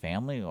part of his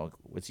family. Like,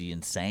 was he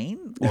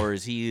insane, or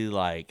is he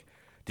like,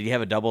 did he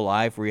have a double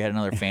life where he had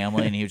another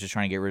family and he was just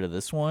trying to get rid of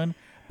this one?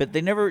 But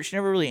she never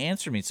really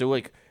answered me. So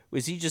like,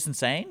 was he just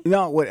insane?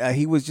 No, what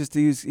he was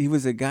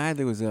a guy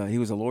that was he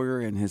was a lawyer,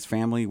 and his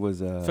family was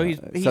So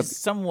he's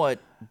somewhat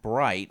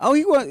bright. Oh,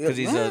 he was because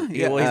he's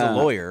a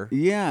lawyer.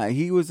 Yeah,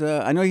 he was.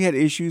 I know he had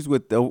issues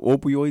with the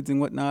opioids and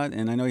whatnot,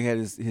 and I know he had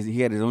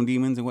his own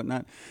demons and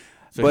whatnot.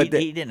 So but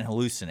he didn't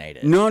hallucinate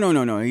it. No.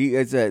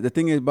 The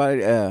thing is about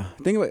it.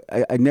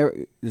 I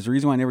never. There's a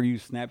reason why I never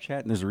used Snapchat,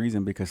 and there's a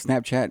reason because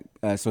Snapchat.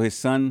 So his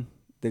son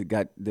that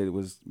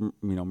was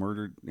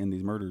murdered in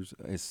these murders.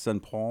 His son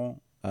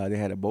Paul. They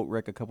had a boat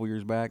wreck a couple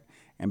years back,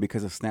 and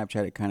because of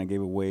Snapchat, it kind of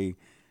gave away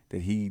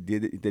that he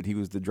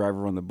was the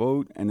driver on the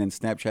boat, and then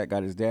Snapchat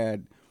got his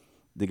dad,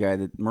 the guy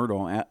that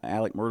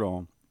Alec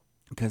Murdaugh,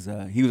 because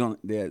he was on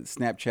the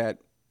Snapchat.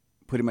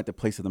 Put him at the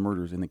place of the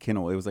murders in the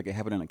kennel. It was like it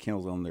happened in the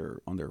kennels on their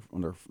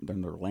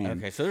land.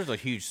 Okay, so there's a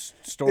huge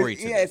story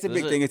to it's a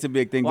big thing. It's a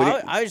big thing. Well,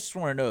 I just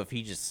want to know if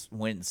he just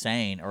went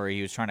insane or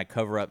he was trying to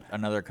cover up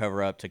another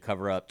cover up to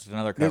cover up to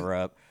another cover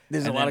up.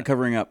 There's a lot of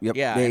covering up. Yep.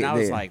 Yeah, and I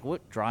was like,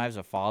 what drives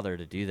a father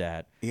to do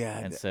that? Yeah,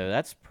 and so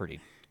that's pretty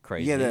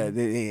crazy. Yeah,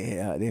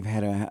 they've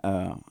had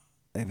a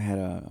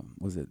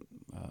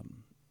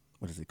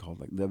what is it called?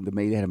 Like the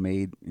maid had a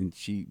maid, and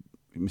she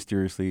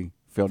mysteriously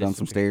fell down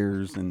some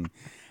stairs and.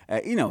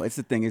 It's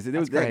the thing is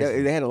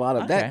they had a lot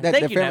of that.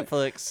 Thank you,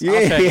 Netflix. Yeah,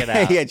 I'll check it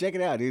out. Yeah, check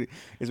it out, dude.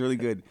 It's really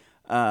good.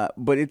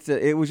 But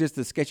it was just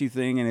a sketchy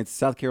thing, and it's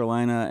South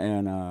Carolina,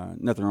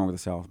 and nothing wrong with the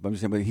South. But I'm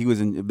just saying, but he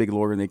was a big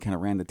lawyer, and they kind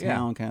of ran the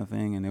town, kind of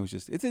thing, and it was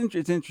just it's an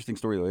interesting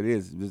story though. It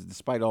is,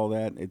 despite all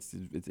that, it's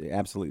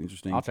absolutely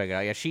interesting. I'll check it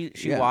out. Yeah, she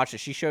watched it.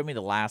 She showed me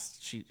the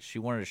last. She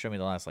wanted to show me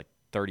the last like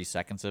 30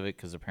 seconds of it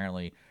because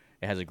apparently.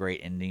 It has a great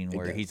ending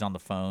where he's on the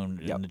phone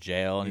in the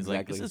jail, and he's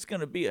like, "Is this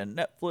going to be a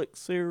Netflix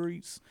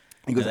series?"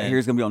 He goes, "I hear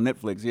it's going to be on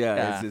Netflix."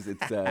 Yeah.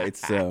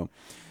 It's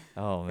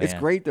oh man, it's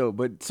great though.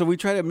 But so I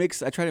try to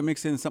mix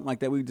in something like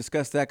that. We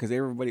discussed that because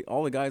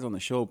all the guys on the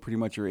show pretty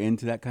much are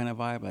into that kind of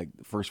vibe, like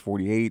First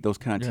 48, those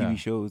kind of TV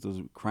shows,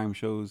 those crime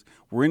shows.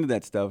 We're into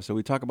that stuff, so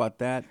we talk about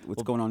that,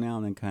 what's going on now,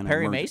 and then kind of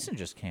Perry Mason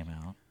just came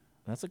out.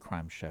 That's a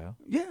crime show.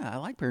 Yeah, I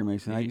like Perry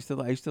Mason. I used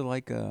to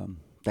like.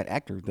 That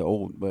actor,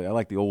 but I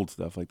like the old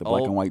stuff, like the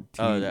black and white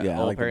TV.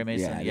 I like Perry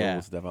Mason. The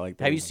old stuff. I like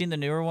that. Have you seen the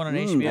newer one on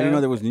HBO? I didn't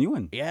know there was a new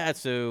one. Yeah,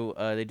 so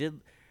they did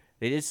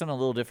something a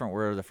little different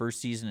where the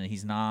first season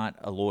he's not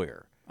a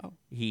lawyer. Oh.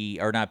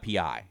 Not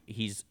PI.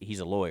 He's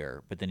a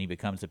lawyer, but then he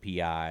becomes a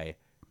PI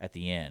at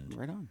the end.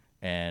 Right on.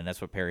 And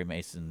that's what Perry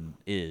Mason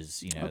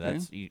is. Okay.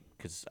 That's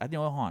because I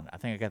think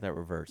I got that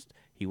reversed.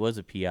 He was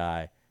a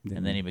PI,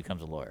 and then he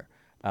becomes a lawyer.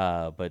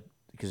 But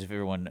because if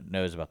everyone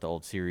knows about the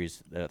old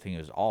series, I think it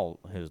was all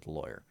his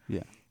lawyer.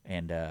 Yeah.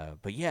 And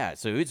but yeah,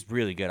 so it's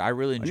really good. I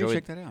really enjoyed. You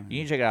need to check that out. You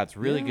need to check it out. It's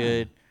really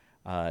good.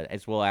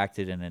 It's well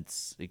acted and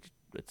it's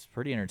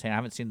pretty entertaining. I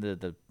haven't seen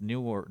the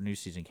new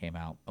season came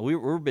out. We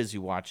were busy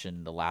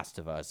watching The Last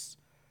of Us.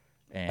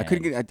 And I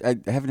couldn't get.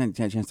 I haven't had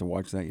a chance to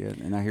watch that yet,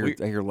 and I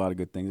hear a lot of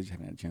good things. I just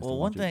haven't had a chance. Well, to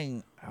watch one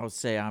thing I would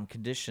say, I'm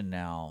conditioned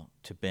now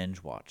to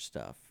binge watch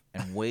stuff,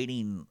 and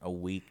waiting a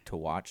week to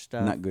watch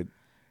stuff. Not good.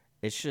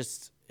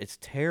 It's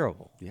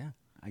terrible. Yeah,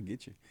 I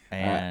get you.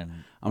 And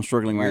I'm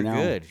struggling right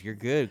now. You're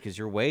good because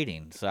you're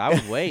waiting. So I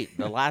would wait.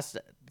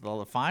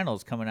 The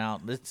finals coming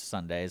out this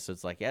Sunday, so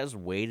it's like, just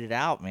wait it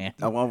out, man.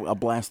 I'll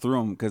blast through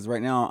them because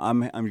right now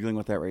I'm dealing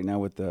with that right now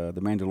with the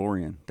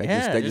Mandalorian. That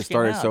just came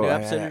started, out, so new I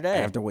episode today.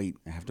 have to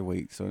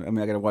wait. So I mean,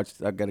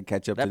 I got to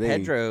catch up that today.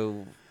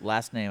 Pedro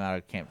last name out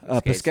of camp.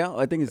 Pascal,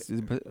 I think it's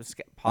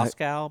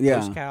Pascal. Yeah,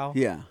 Pascal.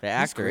 yeah. The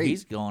actor,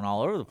 he's going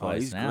all over the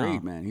place he's now.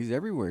 Great, man. He's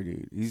everywhere,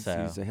 dude. He's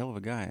a hell of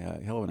a guy,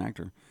 a hell of an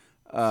actor.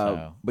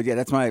 So. But yeah,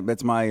 that's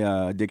my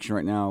addiction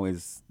right now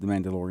is the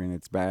Mandalorian.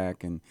 It's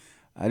back, and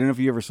I don't know if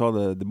you ever saw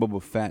the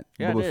Boba Fett.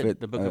 Yeah, Boba I did. Fett,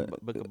 The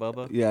Book of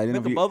Bubba. Yeah, I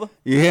didn't know Book of Bubba.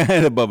 Yeah,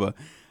 the Bubba.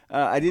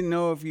 I didn't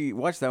know if you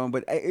watched that one,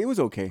 but it was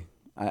okay.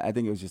 I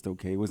think it was just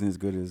okay. It wasn't as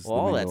good as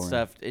all the that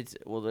Mandalorian.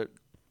 stuff.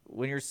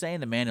 When you're saying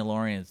the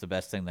Mandalorian is the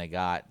best thing they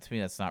got, to me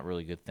that's not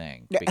really a good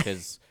thing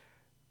because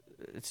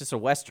it's just a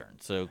Western.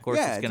 So of course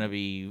it's gonna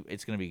be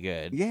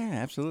good. Yeah,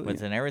 absolutely. But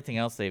then everything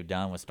else they've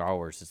done with Star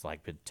Wars has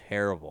been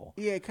terrible.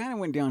 Yeah, it kind of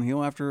went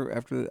downhill after.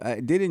 I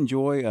did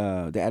enjoy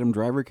the Adam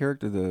Driver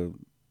character.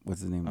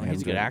 What's his name?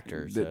 He's a good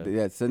actor. So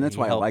that's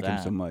why I like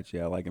him so much.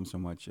 Yeah, I like him so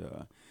much.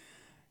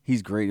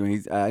 He's great. I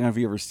mean, I don't know if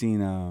you ever seen.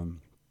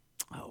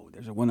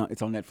 There's one.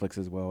 It's on Netflix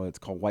as well. It's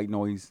called White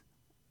Noise.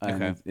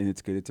 Okay. And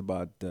it's good. It's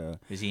about.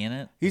 Is he in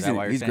it? He's in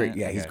it. He's great.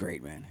 Yeah, okay. He's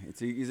great, man.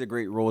 He's a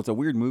great role. It's a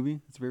weird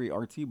movie. It's very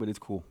artsy, but it's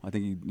cool. I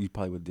think you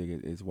probably would dig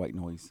it. It's White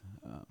Noise.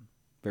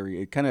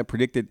 It kind of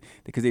predicted,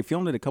 because they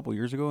filmed it a couple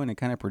years ago, and it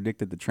kind of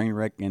predicted the train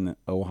wreck in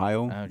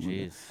Ohio. Oh,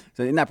 jeez.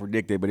 So not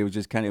predicted, but it was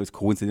just kind of, it was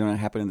coincidental. It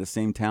happened in the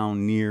same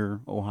town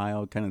near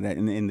Ohio, kind of that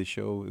in the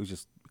show. It was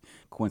just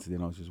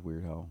coincidental. It's just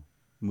weird how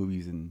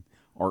movies and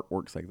art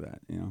works like that,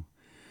 you know.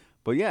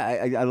 But yeah,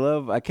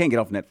 I can't get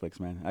off Netflix,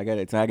 man. I got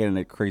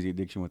a crazy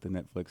addiction with the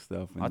Netflix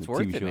stuff. And It's the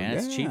worth TV it, shows. man.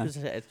 It's Yeah. cheap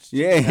as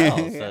Yeah. hell,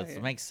 so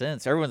it makes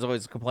sense. Everyone's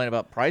always complaining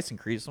about price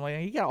increase. I'm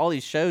like, you got all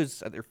these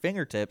shows at their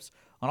fingertips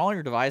on all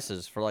your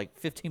devices for like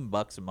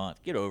 $15 a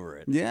month. Get over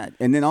it. Yeah,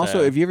 and then also,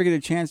 So- if you ever get a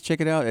chance, check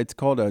it out. It's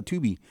called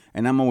Tubi,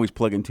 and I'm always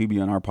plugging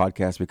Tubi on our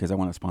podcast because I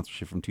want a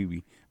sponsorship from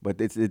Tubi.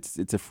 But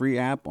it's a free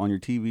app on your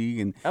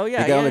TV, and Oh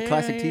yeah, they got all yeah, the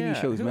classic TV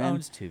shows, Who man.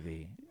 owns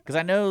Tubi? Because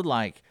I know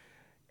like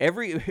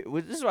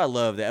this is what I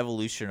love, the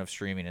evolution of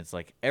streaming. It's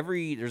like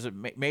there's a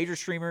major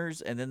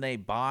streamers, and then they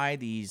buy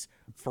these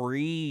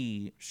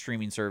free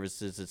streaming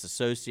services that's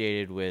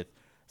associated with.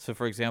 So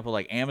for example,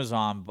 like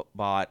Amazon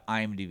bought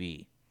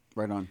IMDb,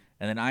 Right on,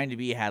 and then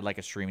IMDb had like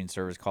a streaming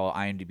service called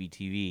IMDb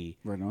TV.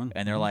 right on.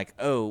 And they're like,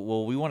 oh,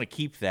 well, we want to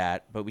keep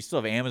that, but we still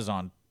have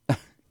Amazon,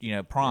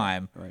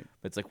 Prime. Right.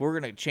 But it's like, we're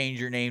going to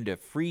change your name to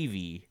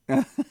Freevee.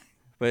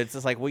 But it's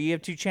just like, well, you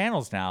have 2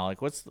 channels now.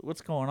 Like, what's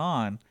going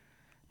on?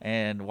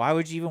 And why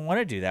would you even want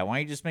to do that? Why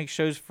don't you just make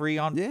shows free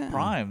on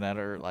Prime that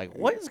are like,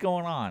 what is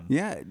going on?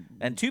 Yeah.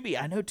 And Tubi,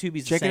 I know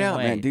Tubi's Check the same it out,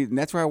 way. man, dude. And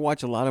that's where I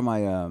watch a lot of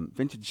my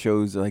vintage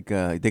shows. Like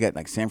they got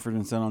like Sanford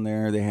and Son on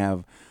there. They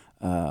have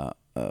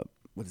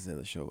what is the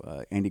other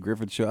show? Andy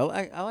Griffith's show.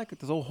 I like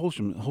those old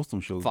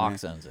wholesome shows.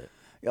 Fox man. owns it.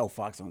 Oh,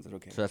 Fox owns it.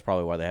 Okay. So that's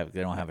probably why they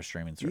don't have a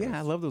streaming service. Yeah,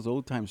 I love those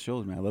old time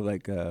shows, man. I love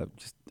like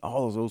just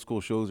all those old school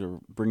shows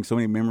or bring so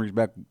many memories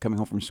back. Coming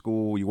home from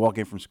school, you walk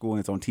in from school and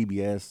it's on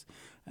TBS,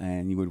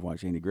 and you would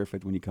watch Andy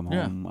Griffith when you come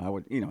home. I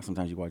would,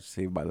 sometimes you watch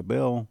Saved by the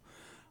Bell.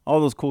 All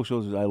those cool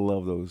shows, I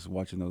love those.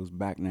 Watching those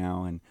back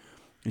now, and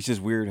it's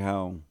just weird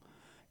how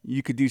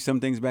you could do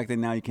some things back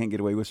then. Now you can't get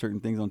away with certain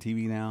things on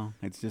TV now.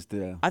 It's just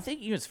I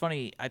think it's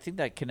funny. I think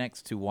that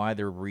connects to why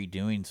they're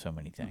redoing so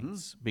many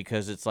things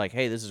because it's like,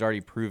 hey, this is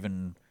already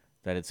proven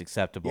that it's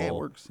acceptable. Yeah, it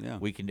works. Yeah,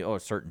 we can do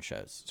certain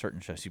shows. Certain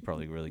shows you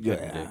probably really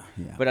couldn't do.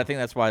 Yeah. But I think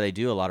that's why they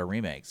do a lot of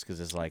remakes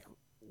because it's like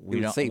we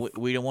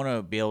don't want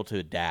to be able to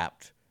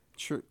adapt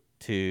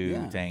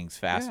to things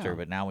faster. Yeah.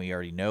 But now we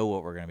already know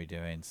what we're going to be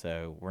doing,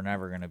 so we're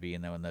never going to be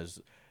in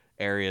those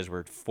areas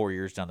where 4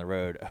 years down the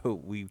road,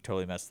 we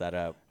totally messed that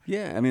up.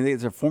 Yeah, I mean,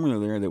 there's a formula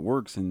there that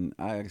works, and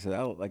like I said,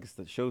 I like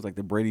the shows like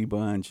the Brady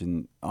Bunch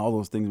and all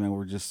those things, man,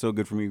 were just so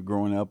good for me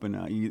growing up, and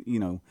I don't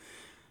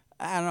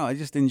know, I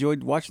just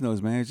enjoyed watching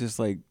those, man. It's just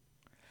like,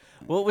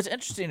 well, what's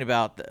interesting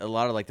about a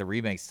lot of like the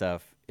remake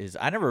stuff is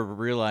I never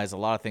realized a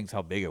lot of things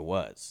how big it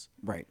was.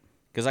 right.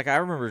 Because like I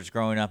remember just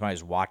growing up and I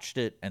just watched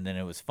it and then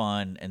it was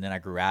fun and then I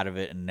grew out of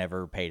it and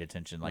never paid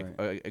attention. Like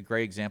a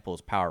great example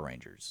is Power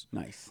Rangers.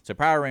 Nice. So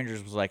Power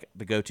Rangers was like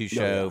the go-to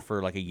show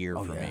for like a year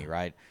for me,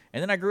 right?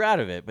 And then I grew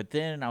out of it. But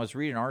then I was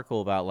reading an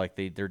article about like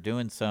they're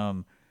doing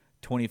some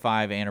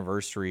 25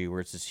 anniversary where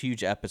it's this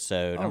huge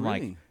episode. Oh, I'm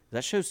like, really? is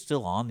that show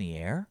still on the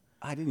air?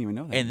 I didn't even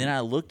know that. And then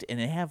I looked and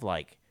they have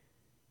like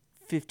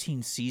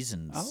 15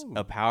 seasons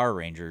of Power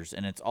Rangers,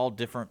 and it's all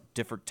different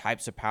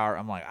types of power.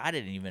 I'm like, I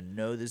didn't even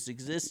know this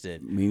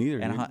existed. Me neither.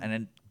 And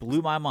it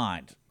blew my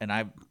mind. And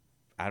I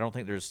don't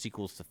think there's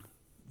sequels to.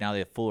 Now they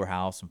have Fuller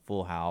House and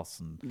Full House,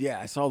 and yeah,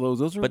 I saw those.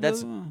 Those are. but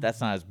that's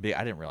not as big.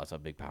 I didn't realize how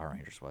big Power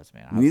Rangers was,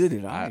 man. Neither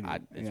did I.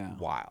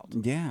 It's wild.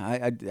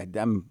 Yeah,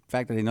 in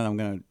fact, I didn't know that. I'm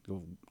gonna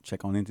go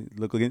check on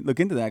look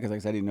into that because like I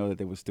said, I didn't know that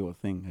there was still a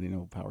thing. I didn't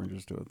know Power Rangers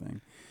was still a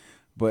thing.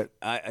 But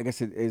I guess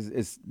it is.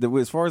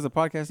 As far as the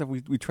podcast stuff,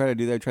 we try to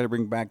do that. We try to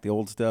bring back the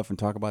old stuff and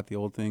talk about the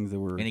old things that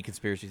were. Any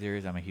conspiracy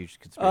theories? I'm a huge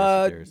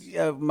conspiracy theorist.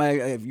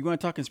 Yeah, if you want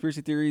to talk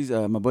conspiracy theories,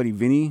 my buddy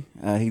Vinny,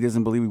 he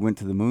doesn't believe we went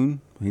to the moon.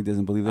 He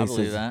doesn't believe that. I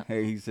believe that.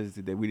 Hey, he says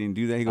that we didn't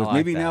do that. He goes, like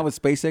maybe that. now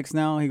with SpaceX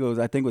now. He goes,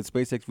 I think with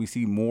SpaceX we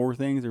see more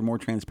things. They're more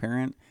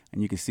transparent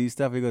and you can see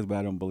stuff. He goes, but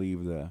I don't believe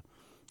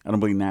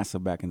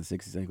NASA back in the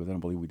 60s. He goes, I don't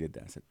believe we did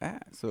that. I said,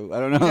 so I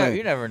don't know. Yeah,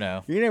 you never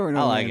know. You never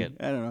know. I like man. it.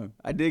 I don't know.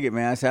 I dig it,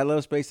 man. I said, I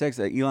love SpaceX.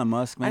 Elon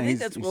Musk, man. I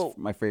think he's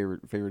my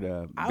favorite.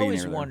 I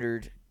always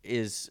wondered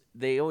is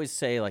they always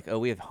say like, oh,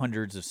 we have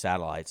hundreds of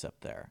satellites up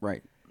there,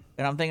 right?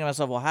 And I'm thinking to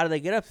myself, well, how do they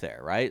get up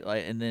there, right?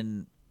 Like, and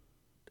then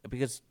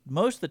because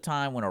most of the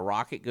time when a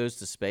rocket goes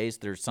to space,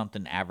 there's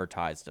something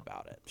advertised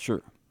about it.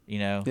 Sure.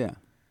 Yeah.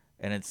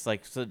 And it's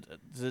like, so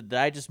did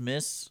I just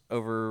miss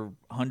over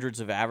hundreds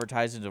of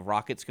advertisements of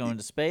rockets going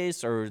to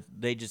space, or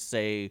they just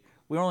say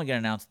we're only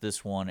going to announce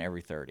this one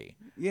every 30?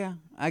 Yeah,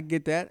 I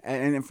get that.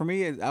 And for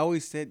me, I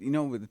always said,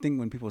 the thing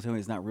when people tell me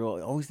it's not real,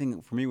 the always thing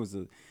for me was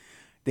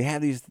they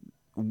have these.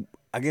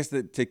 I guess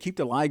to keep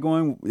the lie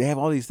going, they have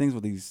all these things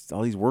with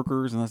all these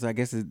workers, and I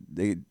guess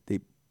they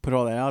put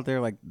all that out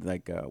there, like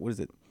what is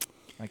it?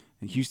 Like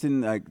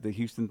Houston, like the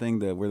Houston thing,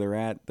 where they're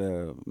at,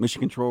 the mission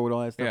control with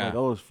all that stuff. Yeah. Like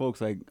all those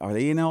folks, like, are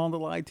they in on the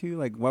lie too?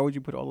 Like, why would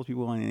you put all those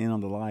people in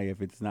on the lie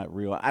if it's not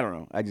real? I don't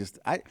know.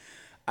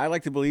 I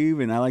like to believe,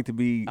 and I like to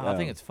be. I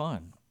think it's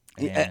fun.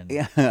 And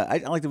I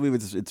like to believe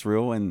it's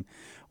real. And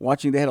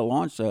watching, they had a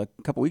launch a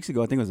couple weeks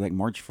ago. I think it was like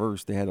March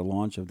 1st. They had a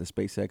launch of the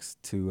SpaceX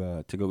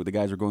to go. The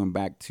guys are going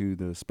back to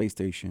the space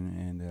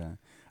station,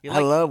 and I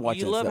love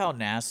watching. You love stuff. how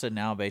NASA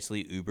now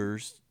basically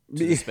Ubers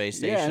to the space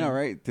station. Yeah, I know,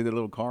 right? To the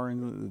little car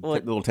and the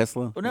little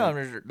Tesla. Well,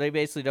 no, they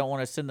basically don't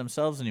want to send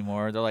themselves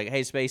anymore. They're like,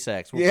 "Hey,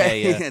 SpaceX, we'll Yeah,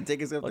 pay you.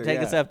 take us up there. Take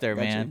us up there,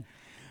 Gotcha. man."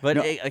 But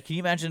No. can you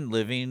imagine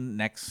living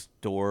next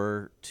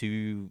door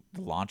to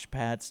the launch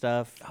pad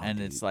stuff, and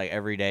dude. it's like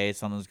every day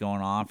something's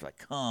going off? Like,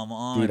 come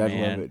on, Dude, I'd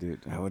man. love it, dude.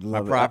 I would My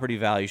love it. property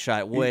value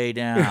shot way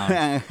down.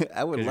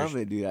 I would love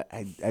it, dude.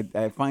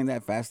 I find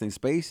that fascinating.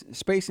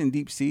 Space and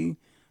deep sea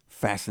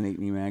fascinate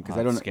me, man. Because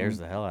I don't scares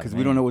the hell out of Because me.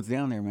 we don't know what's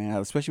down there, man.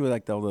 Especially with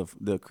like all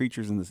the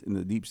creatures in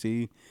the deep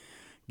sea.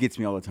 Gets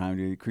me all the time,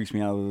 dude. It creeps me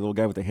out. The little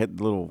guy with the head,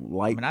 the little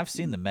light. I mean, I've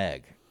seen the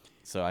Meg,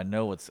 so I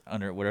know what's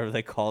under whatever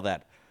they call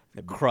that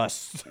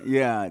crust.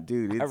 Yeah,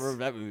 dude. I remember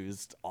that movie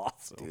was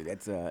awesome. Dude,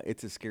 it's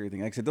a scary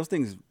thing. Like I said, those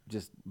things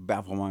just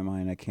baffle my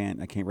mind. I can't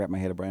wrap my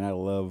head around. I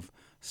love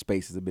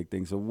space is a big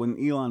thing. So when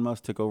Elon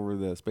Musk took over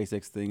the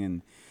SpaceX thing,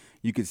 and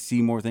you could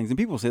see more things, and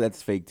people say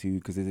that's fake too,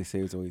 because they say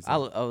it's always.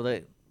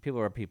 People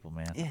are people,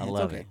 man. Yeah, I it's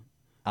love okay. it.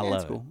 I Yeah,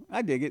 love it's cool. it.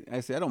 I dig it. I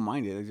say I don't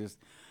mind it. It's just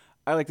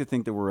I like to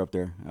think that we're up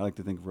there. I like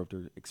to think we're up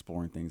there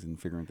exploring things and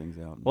figuring things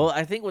out. Well,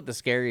 I think what the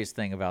scariest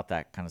thing about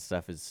that kind of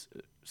stuff is,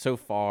 so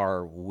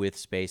far with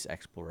space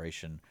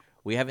exploration,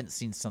 we haven't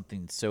seen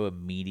something so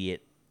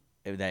immediate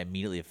that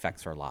immediately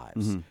affects our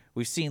lives.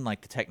 We've seen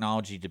like the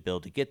technology to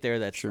build to get there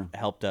that's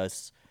helped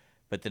us,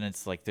 but then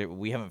it's like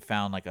we haven't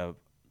found like a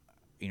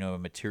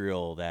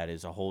material that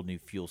is a whole new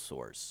fuel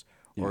source.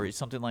 Or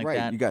something like Right,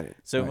 that. you got it.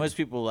 So Right. most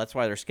people, that's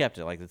why they're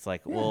skeptic. Like it's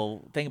like,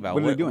 well, think about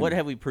What are they doing? what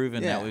have we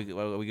proven Yeah.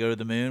 that we go to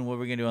the moon? What are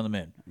we gonna do on the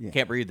moon? Yeah.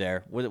 Can't breathe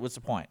there. What's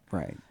the point?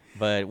 Right.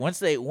 But once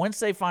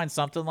they find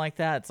something like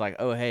that, it's like,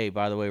 oh hey,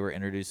 by the way, we're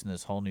introducing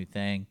this whole new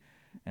thing,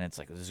 and it's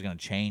like this is gonna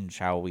change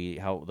how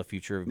the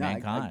future of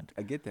mankind.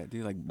 I get that,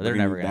 dude. Like But they're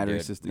bringing never new gonna do battery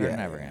it. system. They're Yeah,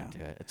 never yeah. gonna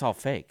do it. It's all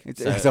fake.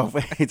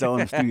 It's all in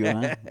the studio,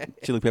 huh?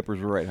 Chili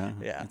Peppers were right, huh?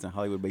 Yeah. It's a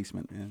Hollywood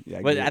basement.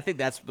 Yeah. But get I it. think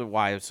that's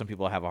why some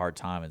people have a hard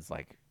time. It's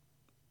like,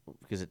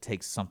 because it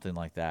takes something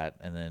like that,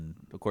 and then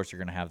of course you're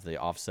going to have the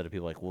offset of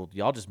people like, well,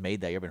 y'all just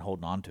made that, you've been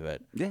holding on to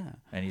it, Yeah.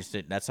 and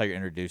that's how you're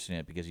introducing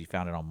it because you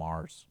found it on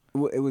Mars.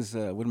 Well, it was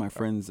one of my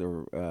friends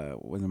or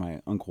one of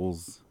my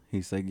uncles.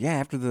 He's like, yeah,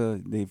 after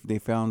they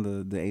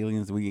found the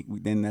aliens, we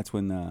then that's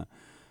when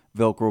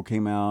Velcro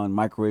came out and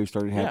microwaves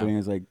started happening.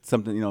 It's like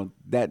something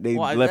that they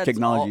left that's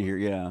technology all- here.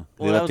 Yeah.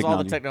 They Well, that left was all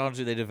the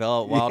technology they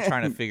developed while Yeah.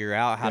 trying to figure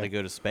out how to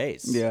go to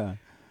space. Yeah.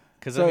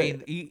 Because So-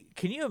 I mean,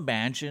 can you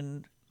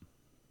imagine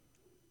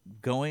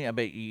going? I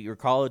bet you're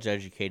college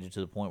educated to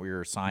the point where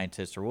you're a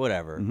scientist or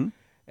whatever,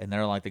 and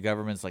they're like, the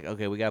government's like,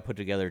 okay, we got to put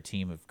together a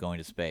team of going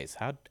to space.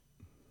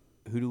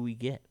 Who do we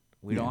get?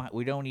 We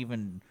don't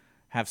even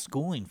have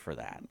schooling for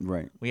that.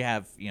 Right. We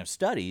have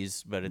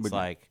studies, but it's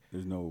like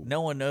There's no.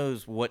 no one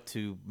knows what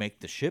to make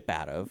the ship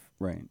out of.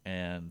 Right.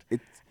 And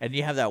It's and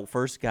you have that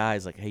first guy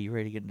is like, hey, you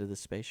ready to get into this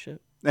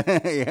spaceship? yeah.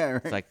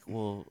 Right. It's like,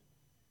 well,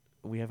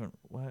 we haven't.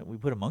 What? We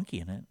put a monkey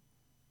in it.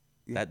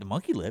 Yeah. That the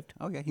monkey lived.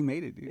 Oh yeah, he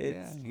made it, dude.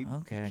 It's, He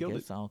okay, I killed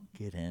guess it. I'll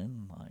get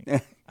in.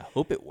 Like, I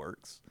hope it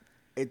works.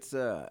 It's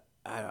I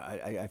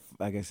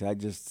like I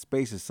said,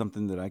 space is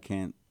something that I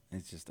can't.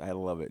 It's just I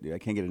love it, dude. I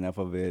can't get enough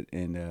of it.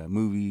 And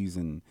movies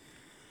and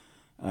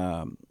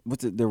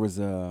what's it? There was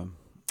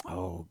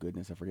oh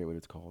goodness, I forget what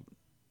it's called.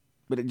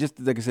 But it just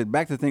like I said,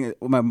 back to the thing.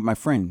 My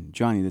friend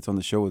Johnny, that's on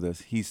the show with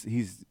us. He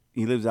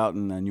lives out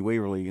in New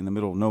Waverly in the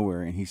middle of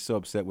nowhere, and he's so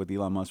upset with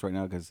Elon Musk right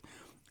now because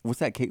what's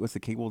the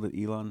cable that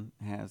Elon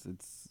has?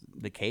 It's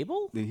The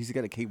cable? he's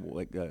got a cable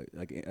like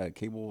a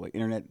cable like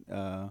internet.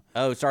 Oh,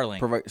 Starlink.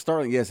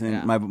 Starlink, yes. And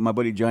Yeah. my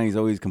buddy Johnny's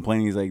always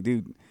complaining. He's like,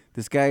 dude,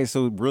 this guy is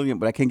so brilliant,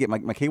 but I can't get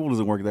my cable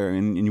doesn't work there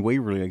in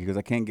Waverly because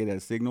I can't get a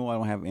signal. I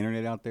don't have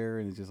internet out there,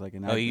 and it's just like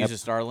He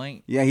uses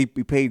Starlink. Yeah, he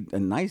paid a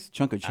nice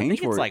chunk of I change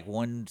think for it's it. like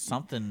 $100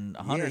 something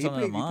a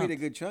month. He paid a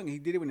good chunk. He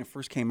did it when it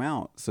first came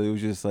out, so it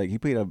was just like he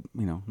paid a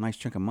nice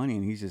chunk of money,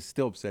 and he's just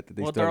still upset that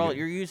they. Well,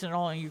 you're using it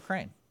all in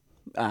Ukraine.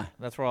 Ah,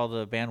 That's where all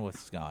the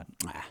bandwidth's gone.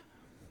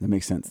 that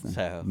makes sense. Then.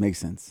 So- makes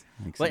sense.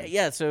 But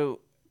yeah, so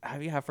I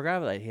forgot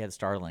about that. He had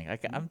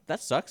Starlink. That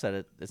sucks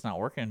that it's not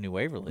working in New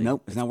Waverly.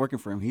 Nope, it's not working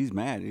for him. He's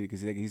mad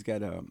because he's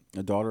got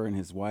a daughter and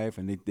his wife,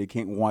 and they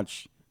can't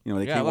watch.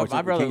 They can't watch.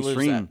 My brother they can't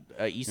lives stream.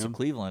 east of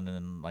Cleveland,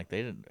 and like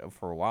they didn't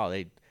for a while.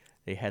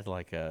 They had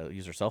like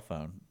use their cell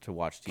phone to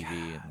watch TV.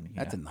 And,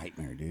 That's a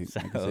nightmare, dude.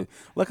 Like I So- said,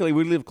 luckily,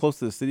 we live close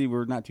to the city.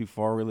 We're not too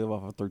far. We live off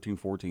of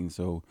 1314,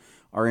 so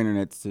our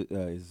internet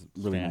is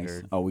really nice.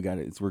 Standard. Oh, we got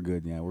it. We're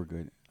good. Yeah, we're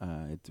good.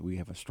 We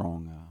have a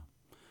strong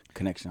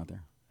connection out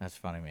there. That's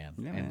funny, man.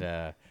 Yeah, and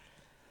man.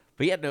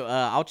 but yeah, no,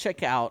 I'll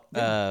check out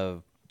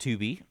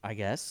Tubi, I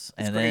guess,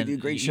 and great, then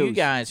dude. Great you shows.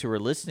 guys who are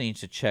listening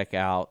should check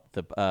out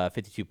the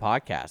 52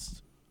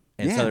 podcast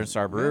and Yeah, Southern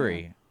Star yeah.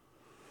 Brewery.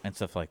 and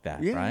stuff like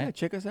that, Yeah, right? yeah,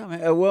 check us out,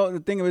 man. Well, the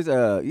thing is,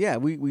 yeah,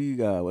 we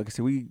like I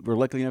said, we were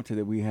lucky enough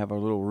that we have our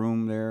little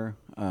room there,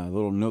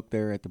 little nook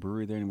there at the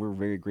brewery there, and we're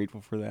very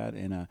grateful for that.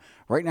 And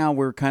right now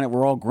we're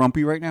all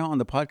grumpy right now on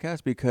the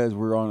podcast because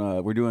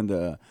we're doing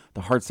the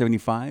Hard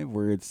 75,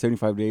 where it's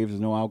 75 days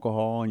with no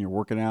alcohol, and you're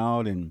working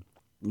out and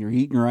you're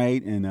eating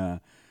right, and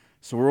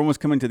so we're almost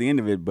coming to the end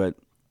of it, but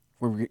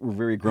we're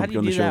very grumpy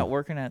on the show. How do you do that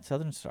working at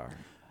Southern Star?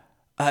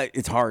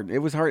 It's hard. It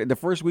was hard. The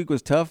first week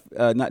was tough,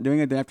 not doing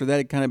it. Then after that,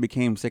 it kind of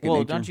became second nature.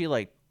 Well, don't you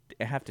like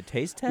have to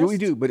taste test? Yeah, we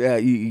do, but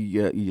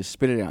you just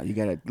spit it out. You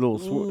got a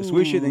little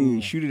swish it, then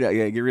you shoot it out.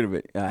 Yeah, get rid of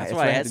it. That's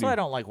why I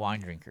don't like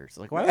wine drinkers.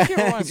 Like, why would you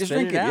ever want to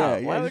spit it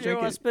out? Why would you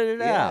want to spit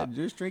it out?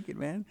 Just drink it,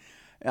 man.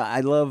 I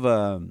love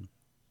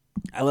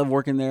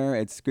working there.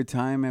 It's a good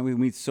time, man. We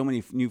meet so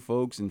many new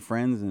folks and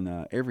friends,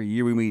 and every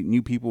year we meet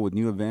new people with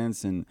new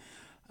events, and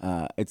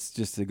it's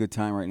just a good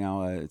time right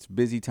now. It's a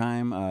busy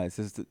time. It's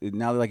just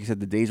now, like you said,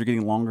 the days are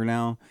getting longer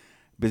now.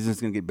 Business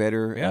is going to get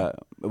better. Yeah.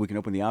 We can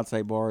open the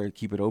outside bar and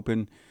keep it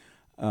open.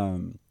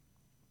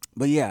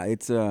 But yeah,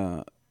 it's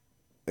the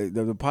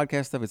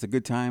podcast stuff. It's a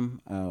good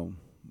time.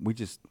 We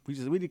do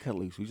cut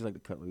loose. We just like to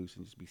cut loose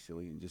and just be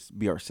silly and just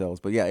be ourselves.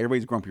 But yeah,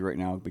 everybody's grumpy right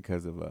now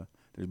because of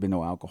there's been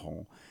no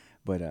alcohol.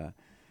 But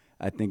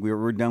I think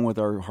we're done with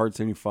our Hard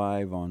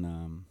 75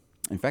 on.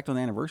 In fact, on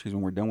the anniversaries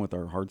when we're done with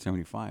our Hard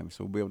 75,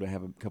 so we'll be able to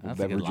have a couple That's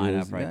beverages. A good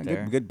lineup right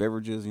there. Good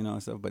beverages,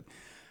 and stuff. But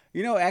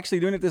actually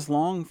doing it this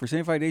long for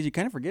 75 days, you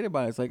kind of forget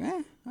about it. It's like,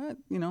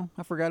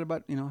 I forgot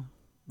about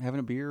having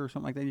a beer or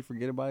something like that. You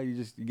forget about it.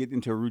 You get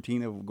into a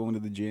routine of going to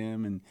the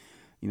gym and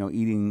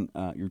eating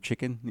your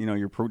chicken,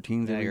 your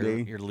proteins every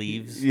day. Your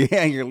leaves.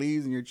 Yeah, your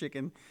leaves and your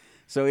chicken.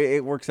 So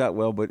it works out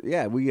well. But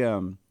yeah,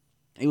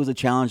 it was a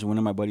challenge. One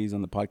of my buddies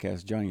on the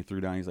podcast, Johnny,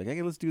 threw down. He's like,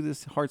 hey, let's do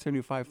this Hard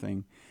 75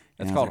 thing.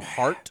 That's called like,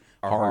 Heart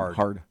or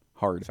Hard.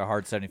 So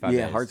Hard 75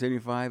 Yeah, days. Hard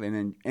 75.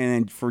 And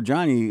then for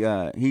Johnny,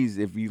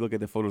 if you look at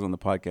the photos on the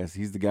podcast,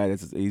 he's the guy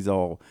he's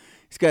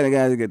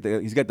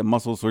got the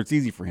muscles, so it's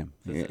easy for him.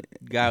 The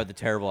guy with the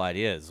terrible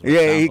ideas.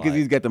 Yeah, because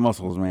he's got the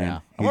muscles, man. Yeah.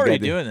 I'm already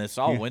doing this.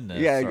 I'll win this.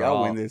 Yeah,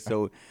 I'll win this.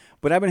 So,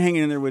 but I've been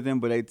hanging in there with him.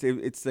 But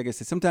it's like I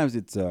said, sometimes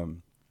it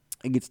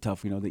gets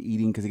tough, the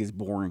eating, because it gets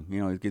boring.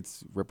 It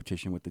gets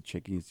repetition with the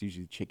chicken. It's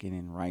usually chicken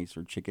and rice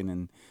or chicken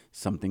and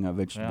something, a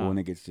vegetable, and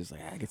it gets just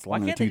like, it gets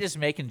long. Why can't they just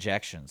make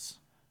injections?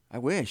 I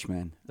wish,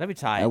 man. That'd be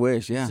tight. I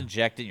wish, yeah. Just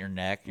inject it in your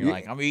neck. You're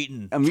like, I'm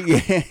eating. I'm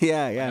eating.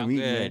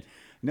 Good.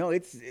 No,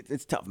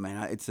 it's tough,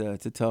 man. It's a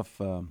tough.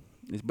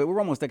 But we're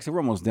almost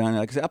done.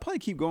 Like I said, I'll probably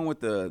keep going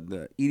with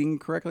the eating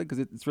correctly because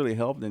it's really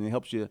helped, and it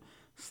helps you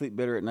sleep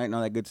better at night and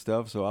all that good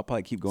stuff. So I'll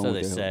probably keep going. So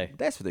with they say.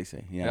 That's what they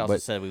say. Yeah. They also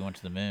said we went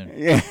to the moon.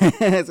 Yeah,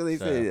 that's what they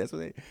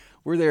say.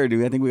 We're there,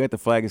 dude. I think we got the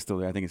flag is still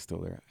there. I think it's still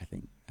there. I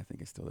think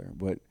it's still there.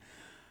 But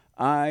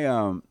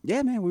man,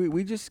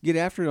 we just get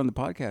after it on the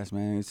podcast,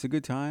 man. It's a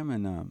good time,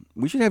 and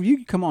we should have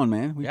you come on,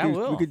 man. We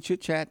could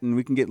chit chat and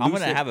we can get loose. I'm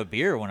gonna have a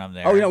beer when I'm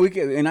there. Oh, we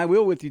can, and I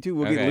will with you too.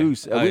 We'll get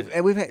loose.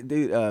 Okay. We've had,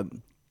 dude,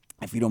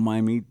 if you don't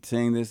mind me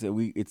saying this,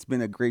 it's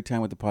been a great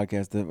time with the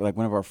podcast. Like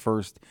one of our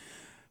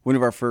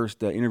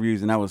first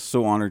interviews, and I was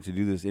so honored to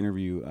do this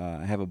interview.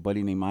 I have a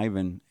buddy named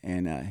Ivan,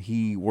 and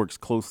he works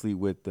closely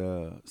with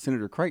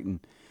Senator Crichton.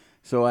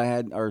 So I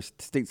had our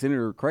state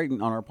senator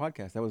Crichton on our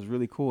podcast. That was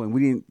really cool,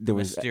 and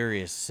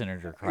mysterious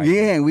Senator Crichton.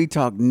 Yeah, and we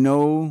talked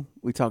no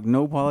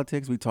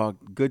politics. We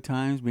talked good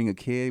times, being a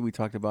kid. We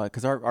talked about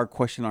because our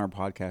question on our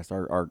podcast,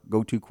 our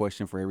go-to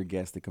question for every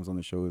guest that comes on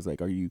the show is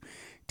like, are you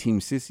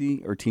Team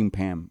Sissy or Team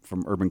Pam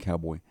from Urban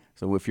Cowboy?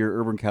 So if you're an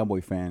Urban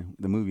Cowboy fan,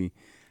 the movie,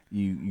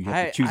 you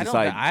have to choose a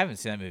side. I haven't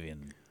seen that movie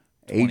in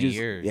 20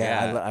 years.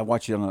 Yeah. I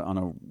watch it on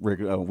a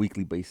regular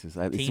weekly basis.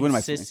 It's one of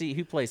my Sissy.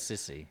 Who plays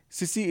Sissy?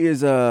 Sissy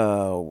is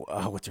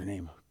what's her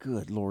name?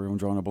 Good Lord, I'm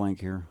drawing a blank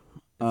here.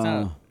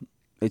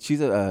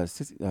 She's a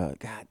Sissy.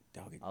 God,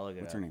 I'll look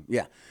it what's up. her name?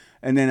 Yeah,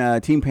 and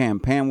then Team Pam.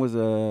 Pam was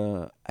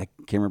I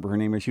can't remember her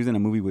name. She was in a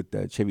movie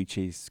with Chevy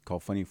Chase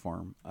called Funny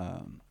Farm.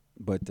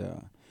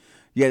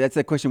 Yeah, that's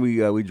that question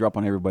we drop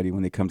on everybody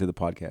when they come to the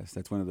podcast.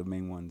 That's one of the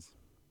main ones.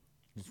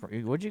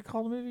 What'd you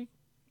call the movie?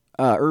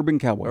 Urban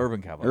Cowboy.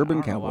 Urban Cowboy. Urban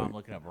I don't know Cowboy. why I'm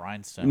looking up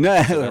Rhinestone. No,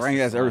 that's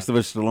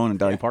Sylvester Stallone and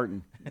Dolly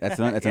Parton. That's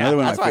another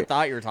one. That's what I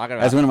thought you were talking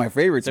about. That's one of my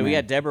favorites. So man. we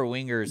had Deborah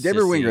Winger.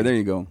 Deborah Winger. There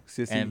you go.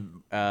 Sissy.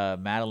 And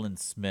Madeline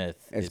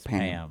Smith as is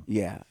Pam.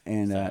 Yeah,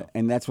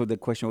 and that's what the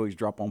question always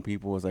drop on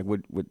people is like,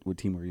 what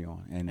team are you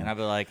on? And I'd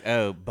be like,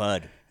 oh,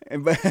 Bud.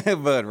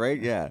 Bud,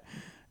 right? Yeah.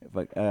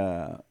 But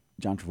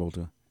John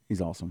Travolta,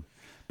 he's awesome.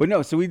 But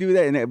no, so we do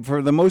that, and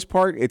for the most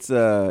part, it's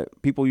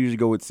people usually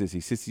go with Sissy.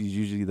 Sissy's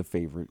usually the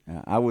favorite.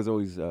 I was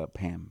always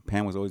Pam.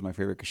 Pam was always my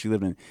favorite because she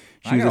was a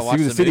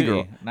city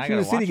girl. She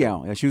was a city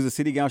gal. Yeah, she was a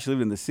city gal. She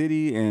lived in the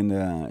city,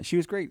 and she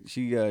was great.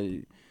 She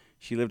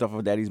lived off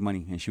of Daddy's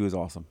money, and she was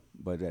awesome.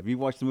 But if you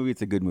watch the movie,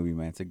 it's a good movie,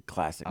 man. It's a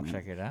classic. I'll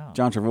check it out.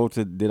 John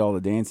Travolta did all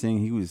the dancing.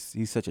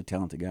 He's such a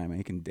talented guy, man.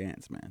 He can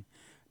dance, man.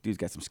 Dude's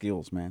got some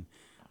skills, man.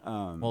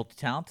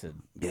 Multi-talented.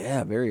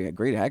 Yeah, very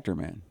great actor,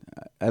 man.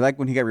 I like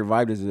when he got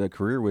revived his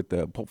career with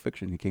Pulp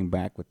Fiction. He came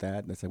back with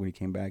that. That's like when he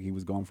came back. He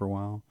was gone for a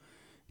while.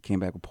 Came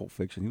back with Pulp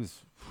Fiction. He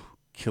was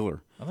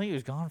killer. I think he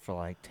was gone for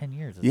like 10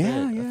 years. That's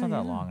Yeah, it. yeah, That's not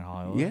that yeah. long in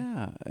Hollywood.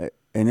 Yeah,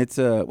 and it's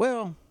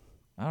well,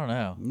 I don't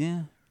know.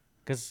 yeah.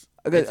 Because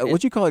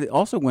What you call it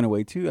also went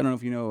away too. I don't know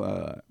if you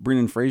know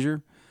Brendan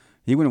Fraser.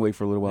 He went away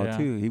for a little while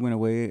too. He went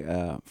away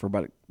for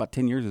about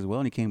 10 years as well,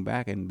 and he came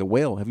back. And The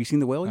Whale. Have you seen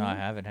The Whale yet? No, I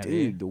haven't. Have Dude,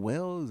 you? The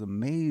Whale is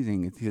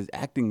amazing. His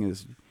acting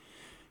is.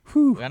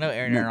 I know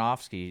Aaron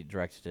Aronofsky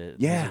directed it.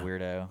 Yeah. He's a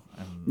weirdo.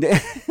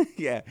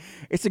 Yeah,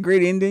 it's a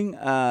great ending.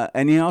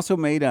 And he also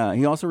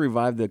he also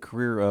revived the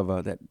career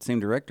of that same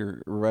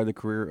director. Revived the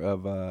career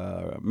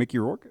of Mickey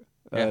Rourke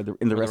in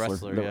The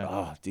Wrestler. Yeah.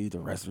 Oh, dude,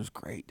 The Wrestler's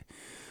great.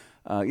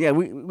 Yeah,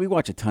 we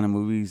watch a ton of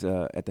movies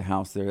at the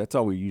house there. That's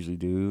all we usually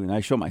do. And I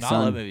show my son. I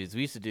love movies.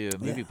 We used to do a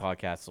movie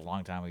podcast a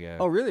long time ago.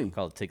 Oh, really?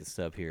 Called Ticket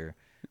Stub here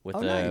with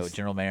the nice.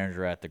 general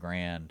manager at the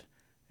Grand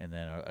and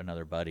then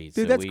another buddy. Dude,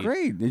 so that's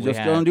great. They just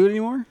don't do it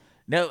anymore?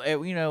 No,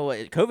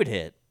 COVID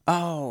hit.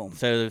 Oh.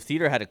 So the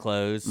theater had to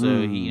close.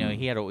 So he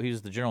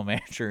was the general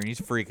manager and he's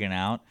freaking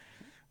out.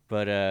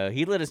 But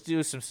he let us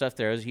do some stuff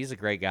there. He's a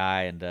great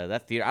guy, and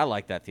that theater, I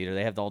like that theater.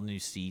 They have all new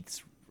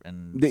seats.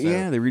 And they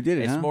redid it.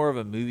 It's huh? more of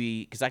a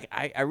movie because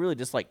I really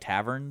dislike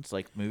taverns,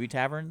 like movie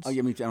taverns. Oh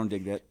yeah, me too. I don't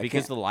dig that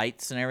because the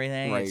lights and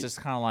everything. Right. It's just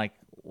kind of like,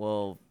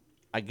 well,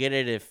 I get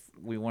it if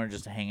we wanted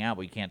just to hang out,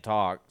 but you can't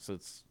talk. So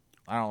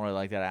I don't really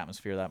like that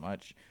atmosphere that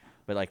much.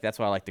 But like that's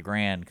why I like the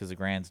Grand because the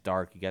Grand's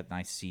dark. You got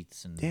nice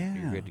seats and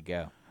you're good to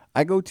go.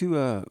 I go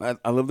to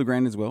I love the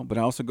Grand as well, but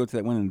I also go to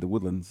that one in the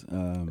Woodlands.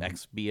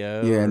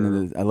 XBO. Yeah,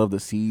 and I love the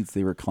seats.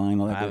 They recline.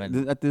 All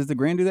that. Does the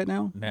Grand do that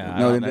now?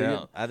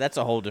 No, that's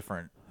a whole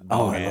different. I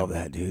love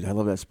that, dude. I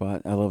love that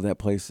spot. I love that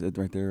place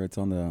right there. It's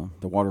on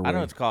the waterway. I know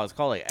what it's called. It's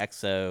called like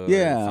EXO.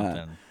 Yeah. Or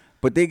something.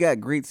 But they got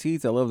great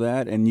seats. I love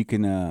that, and you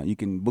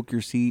can book your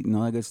seat and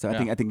all that good stuff.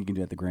 Yeah. I think you can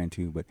do that at the Grand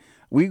too. But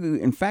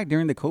in fact,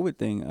 during the COVID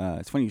thing,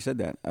 it's funny you said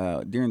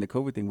that. During the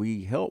COVID thing,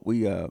 we helped.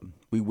 We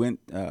went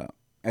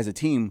as a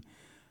team.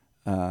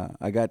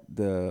 I got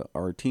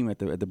our team at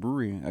the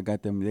brewery. I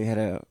got them. They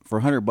had for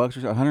 $100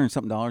 or $100 and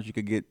something dollars. You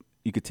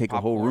could take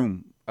a whole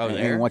room.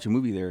 And watch a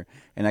movie there.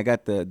 And I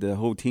got the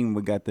whole team.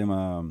 We got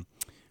them.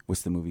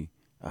 What's the movie?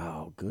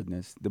 Oh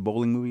goodness, the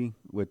bowling movie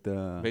with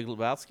Big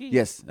Lebowski.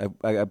 Yes,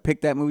 I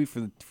picked that movie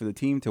for the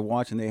team to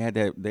watch, and they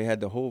had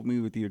the whole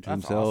movie theater to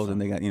themselves,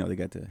 awesome. and they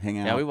got to hang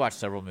out. Yeah, we watched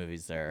several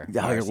movies there.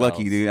 Oh, you're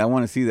lucky, dude. I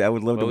want to see that. I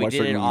would love to watch. We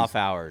did it movies. off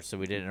hours, so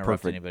we didn't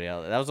interrupt anybody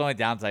else. That was the only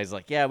downside. It's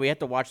like, yeah, we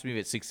had to watch the movie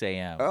at 6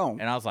 a.m. Oh,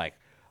 and I was like,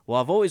 well,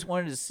 I've always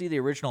wanted to see the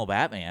original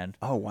Batman.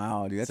 Oh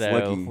wow, dude, that's so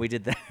lucky. We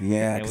did that.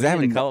 Yeah, because I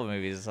did a couple of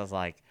movies. So I was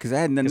like, because I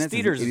hadn't done that.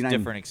 Theaters is a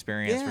different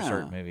experience for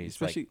certain movies.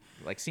 Especially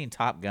like seeing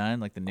Top Gun,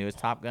 like the newest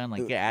Top Gun.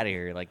 Like, get out of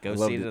here. Like, go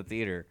see it at the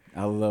theater.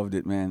 I loved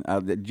it, man.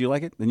 Did you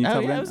like it? The new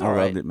Top Gun? It was I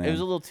loved it, man. It was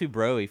a little too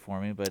bro-y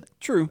for me, but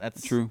true.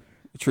 That's true.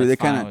 That's they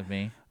fine with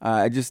me.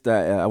 I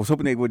was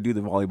hoping they would do the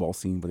volleyball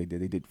scene, but they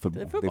did. They did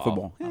football.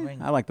 Football. I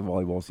mean, I like the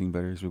volleyball scene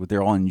better, but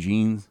they're all in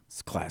jeans.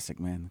 It's classic,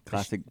 man.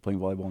 Classic playing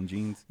volleyball in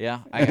jeans. Yeah,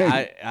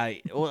 I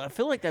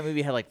feel like that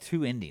movie had like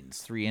 3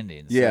 endings.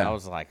 Yeah, so I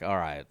was like, all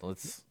right,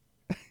 let's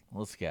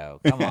go.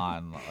 Come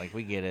on, like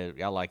we get it.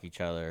 Y'all like each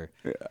other.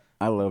 Yeah,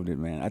 I loved it,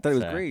 man. I thought it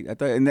was great.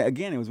 And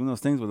again, it was one of those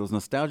things where those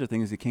nostalgia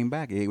things that came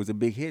back. It was a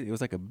big hit. It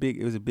was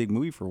a big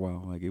movie for a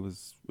while. Like it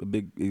was a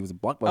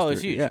blockbuster. Oh,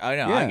 it's huge. Yeah. I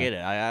know. Yeah. I get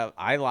it.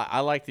 I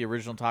like the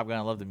original Top Gun.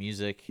 I love the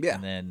music. Yeah.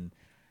 And then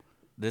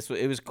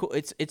it was cool.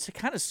 It's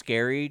kind of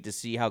scary to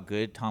see how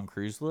good Tom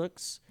Cruise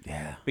looks.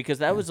 Yeah. Because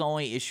that was the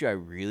only issue I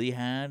really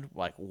had.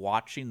 Like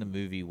watching the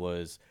movie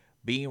was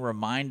being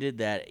reminded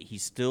that he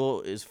still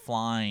is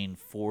flying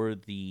for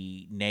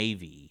the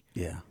Navy.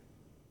 Yeah.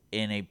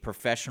 In a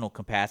professional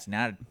capacity,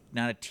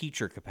 not a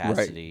teacher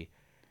capacity. Right.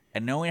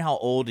 And knowing how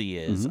old he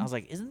is, I was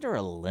like, "Isn't there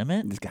a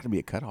limit? There's got to be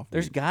a cutoff.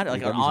 There's got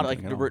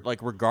to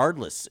like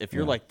regardless, if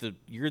you're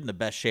you're in the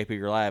best shape of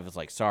your life, it's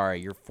like,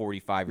 sorry, you're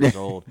 45 years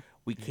old.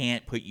 We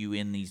can't put you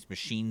in these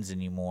machines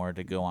anymore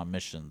to go on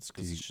missions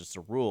because it's just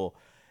a rule."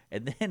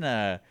 And then,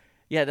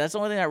 that's the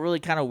only thing that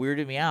really kind of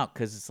weirded me out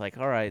because it's like,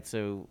 all right,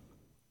 so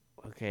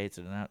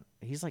now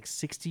he's like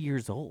 60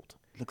 years old.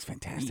 Looks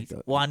fantastic,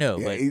 though. Well, I know,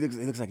 but he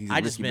looks like he's.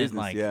 I just meant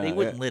business. they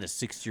wouldn't let a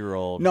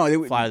 60-year-old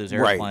fly those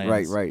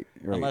airplanes, right,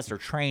 unless they're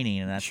training,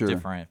 and that's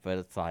different. But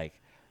it's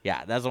like,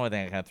 that's the only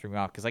thing that kind of threw me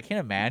off because I can't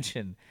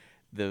imagine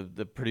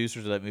the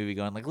producers of that movie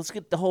going like, let's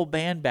get the whole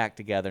band back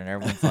together, and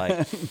everyone's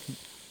like,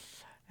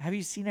 have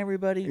you seen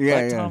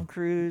everybody? Tom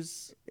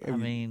Cruise. I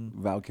mean,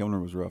 Val Kilmer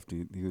was rough,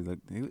 dude. He was like,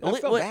 I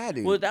felt bad,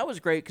 dude. Well, that was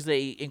great because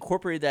they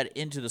incorporated that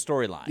into the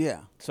storyline.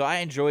 Yeah. So I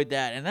enjoyed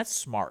that, and that's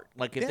smart.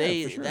 Like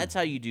if that's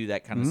how you do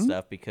that kind of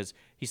stuff because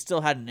he still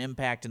had an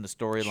impact in the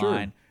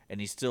storyline, and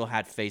he still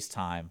had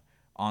FaceTime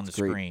on the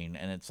screen,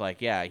 and it's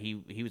like,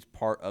 he was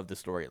part of the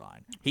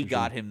storyline. He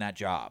got him that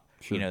job.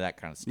 You know, that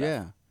kind of stuff.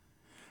 Yeah.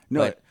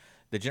 But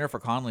the Jennifer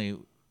Connelly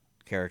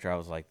character, I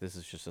was like, this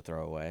is just a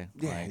throwaway.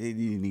 Yeah, like, you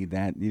didn't need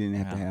that. You didn't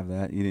have to have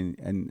that. You didn't.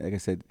 And like I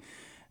said,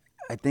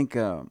 I think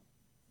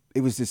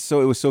it was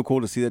so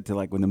cool to see that. To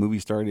like when the movie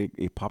started,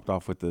 it popped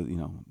off with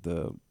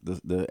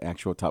the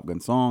actual Top Gun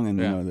song and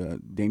the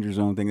Danger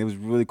Zone thing. It was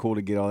really cool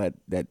to get all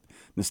that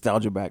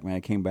nostalgia back, man.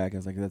 It came back. I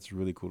was like, that's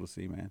really cool to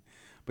see, man.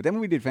 But that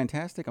movie did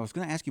fantastic. I was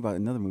going to ask you about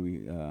another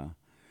movie.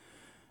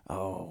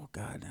 Oh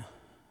God,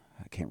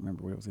 I can't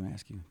remember what I was going to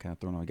ask you. Kind of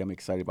thrown off. You got me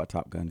excited about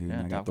Top Gun, dude.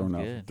 Yeah, I got thrown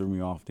off. Threw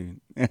me off, dude.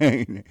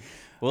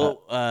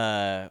 Well,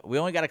 we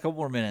only got a couple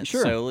more minutes,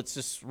 sure. So let's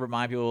just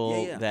remind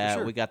people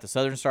that we got the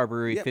Southern Star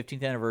Brewery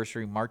 15th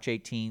anniversary, March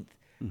 18th.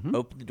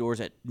 Open the doors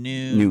at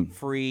noon.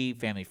 Free,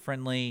 family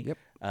friendly.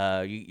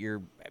 Yep.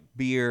 Your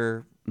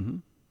beer,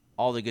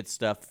 all the good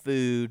stuff,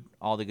 food,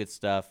 all the good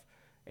stuff,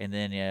 and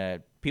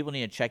then people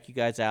need to check you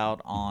guys out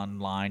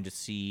online to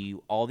see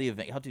all the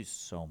events. Y'all do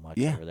so much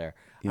over there.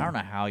 I don't know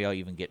how y'all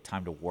even get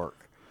time to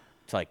work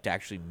to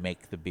actually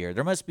make the beer.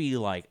 There must be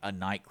like a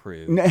night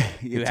crew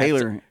who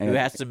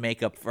has to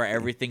make up for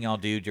everything y'all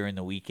do during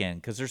the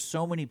weekend, because there's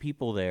so many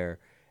people there.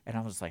 And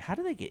I was like, how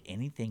do they get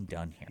anything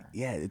done here?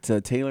 Yeah, it's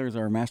Taylor's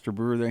our master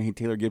brewer there.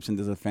 Taylor Gibson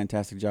does a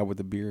fantastic job with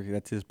the beer.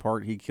 That's his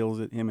part. He kills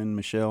it. Him and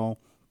Michelle,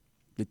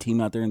 the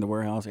team out there in the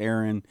warehouse,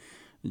 Aaron,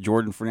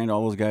 Jordan, Fernando,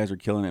 all those guys are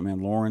killing it,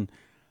 man. Lauren.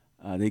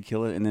 They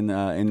kill it, and then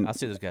I'll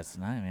see those guys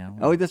tonight, man.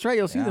 Oh, that's right,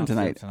 you'll see them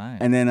tonight.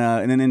 And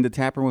then in the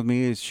tap room with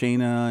me is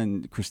Shayna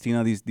and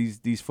Christina.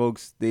 These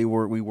folks, we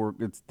work.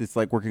 It's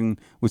like working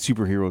with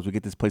superheroes. We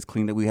get this place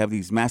cleaned up. We have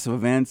these massive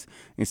events.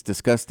 It's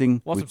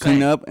disgusting. We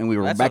clean up, and we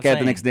were back at it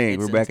the next day.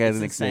 We're back at it the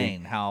next day.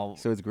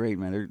 So it's great,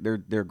 man.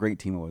 They're a great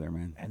team over there,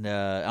 man. And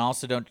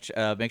also don't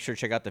make sure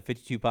to check out the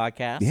 52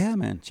 podcast. Yeah,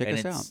 man, check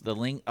us out. The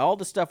link, all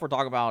the stuff we're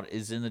talking about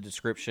is in the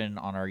description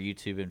on our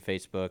YouTube and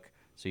Facebook,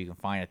 so you can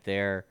find it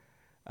there.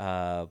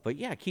 But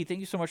yeah, Keith, thank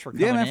you so much for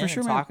coming in for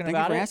sure, and man. talking Thank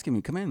about you for it. asking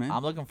me. Come in, man.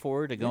 I'm looking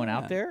forward to going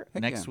out there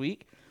next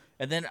week.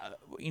 And then,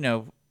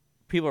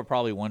 people are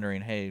probably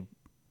wondering, hey,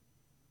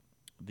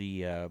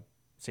 the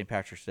St.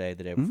 Patrick's Day,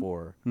 the day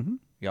before,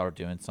 y'all are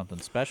doing something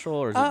special,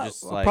 or is it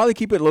just we'll probably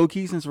keep it low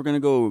key since we're gonna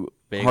go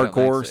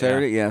hardcore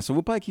Saturday. Yeah, so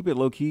we'll probably keep it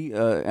low key.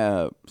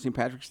 St.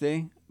 Patrick's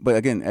Day. But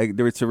again,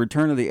 it's a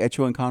return of the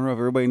Echo and Conroe. If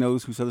everybody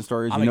knows who Southern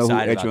Star is, you know who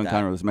Echo and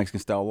Conroe is.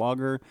 Mexican style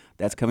lager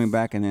that's coming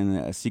back, and then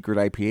a secret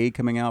IPA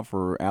coming out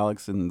for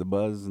Alex and the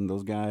Buzz and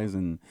those guys,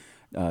 and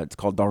it's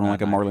called Darling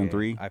Like a Marlin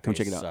 3. Come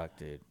check it out. Suck,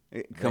 dude.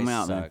 Come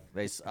out, suck. Man.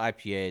 They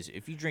IPAs.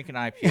 If you drink an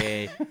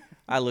IPA,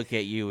 I look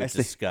at you with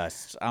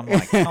disgust. I'm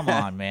like, come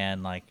on,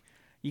 man. Like,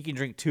 you can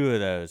drink 2 of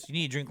those. You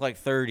need to drink like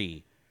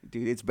 30.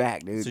 Dude, it's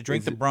back, dude. So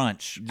drink the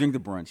brunch. Drink the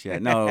brunch, yeah.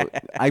 No,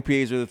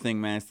 IPAs are the thing,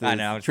 man. I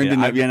know. It's all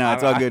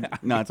good.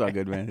 No, it's all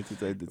good, man.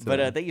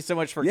 But thank you so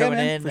much for coming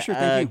in. For sure,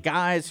 thank you.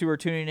 Guys who are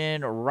tuning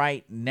in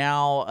right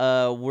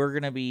now, we're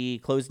going to be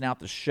closing out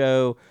the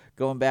show.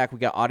 Going back, we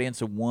got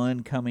Audience of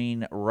One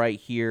coming right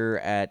here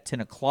at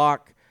 10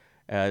 o'clock.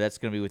 That's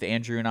going to be with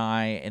Andrew and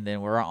I, and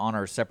then we're on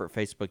our separate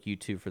Facebook,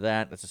 YouTube for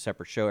that. That's a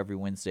separate show every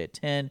Wednesday at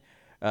 10.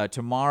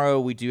 Tomorrow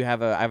we do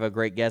have I have a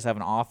great guest. I have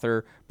an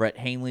author. Brett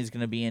Hanley's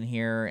going to be in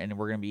here, and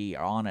we're going to be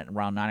on at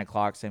around 9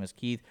 o'clock, same as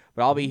Keith.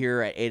 But I'll be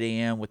here at 8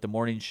 a.m. with the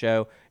morning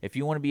show. If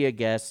you want to be a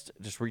guest,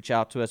 just reach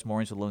out to us,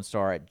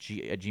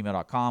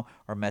 morningswithlonestar@gmail.com,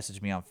 or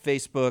message me on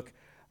Facebook.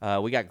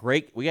 We got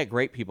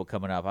great people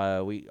coming up.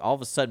 All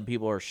of a sudden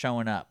people are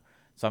showing up,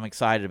 so I'm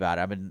excited about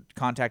it. I've been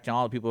contacting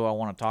all the people I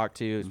want to talk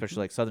to,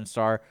 especially like Southern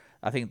Star.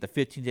 I think the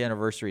 15th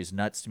anniversary is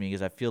nuts to me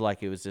because I feel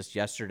like it was just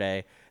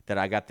yesterday that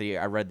I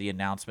read the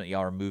announcement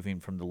y'all are moving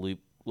from the Loop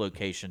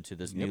location to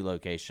this new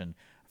location.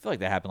 I feel like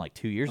that happened like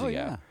 2 years ago.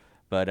 Yeah.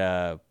 But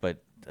that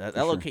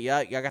location,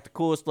 y'all got the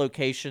coolest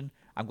location.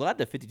 I'm glad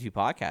the 52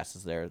 podcast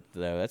is there,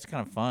 though. That's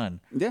kind of fun.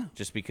 Yeah.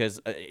 Just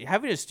because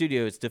having a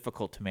studio is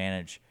difficult to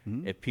manage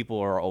if people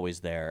are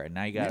always there. And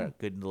now you got a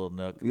good little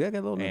nook. Yeah, got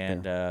a little nook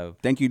and, there.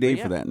 Thank you, Dave,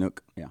 for that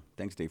nook. Yeah,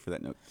 thanks, Dave, for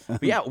that nook.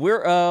 But yeah,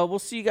 we'll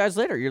see you guys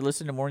later. You're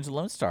listening to Mornings of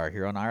Lone Star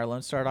here on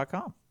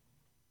irlonestar.com.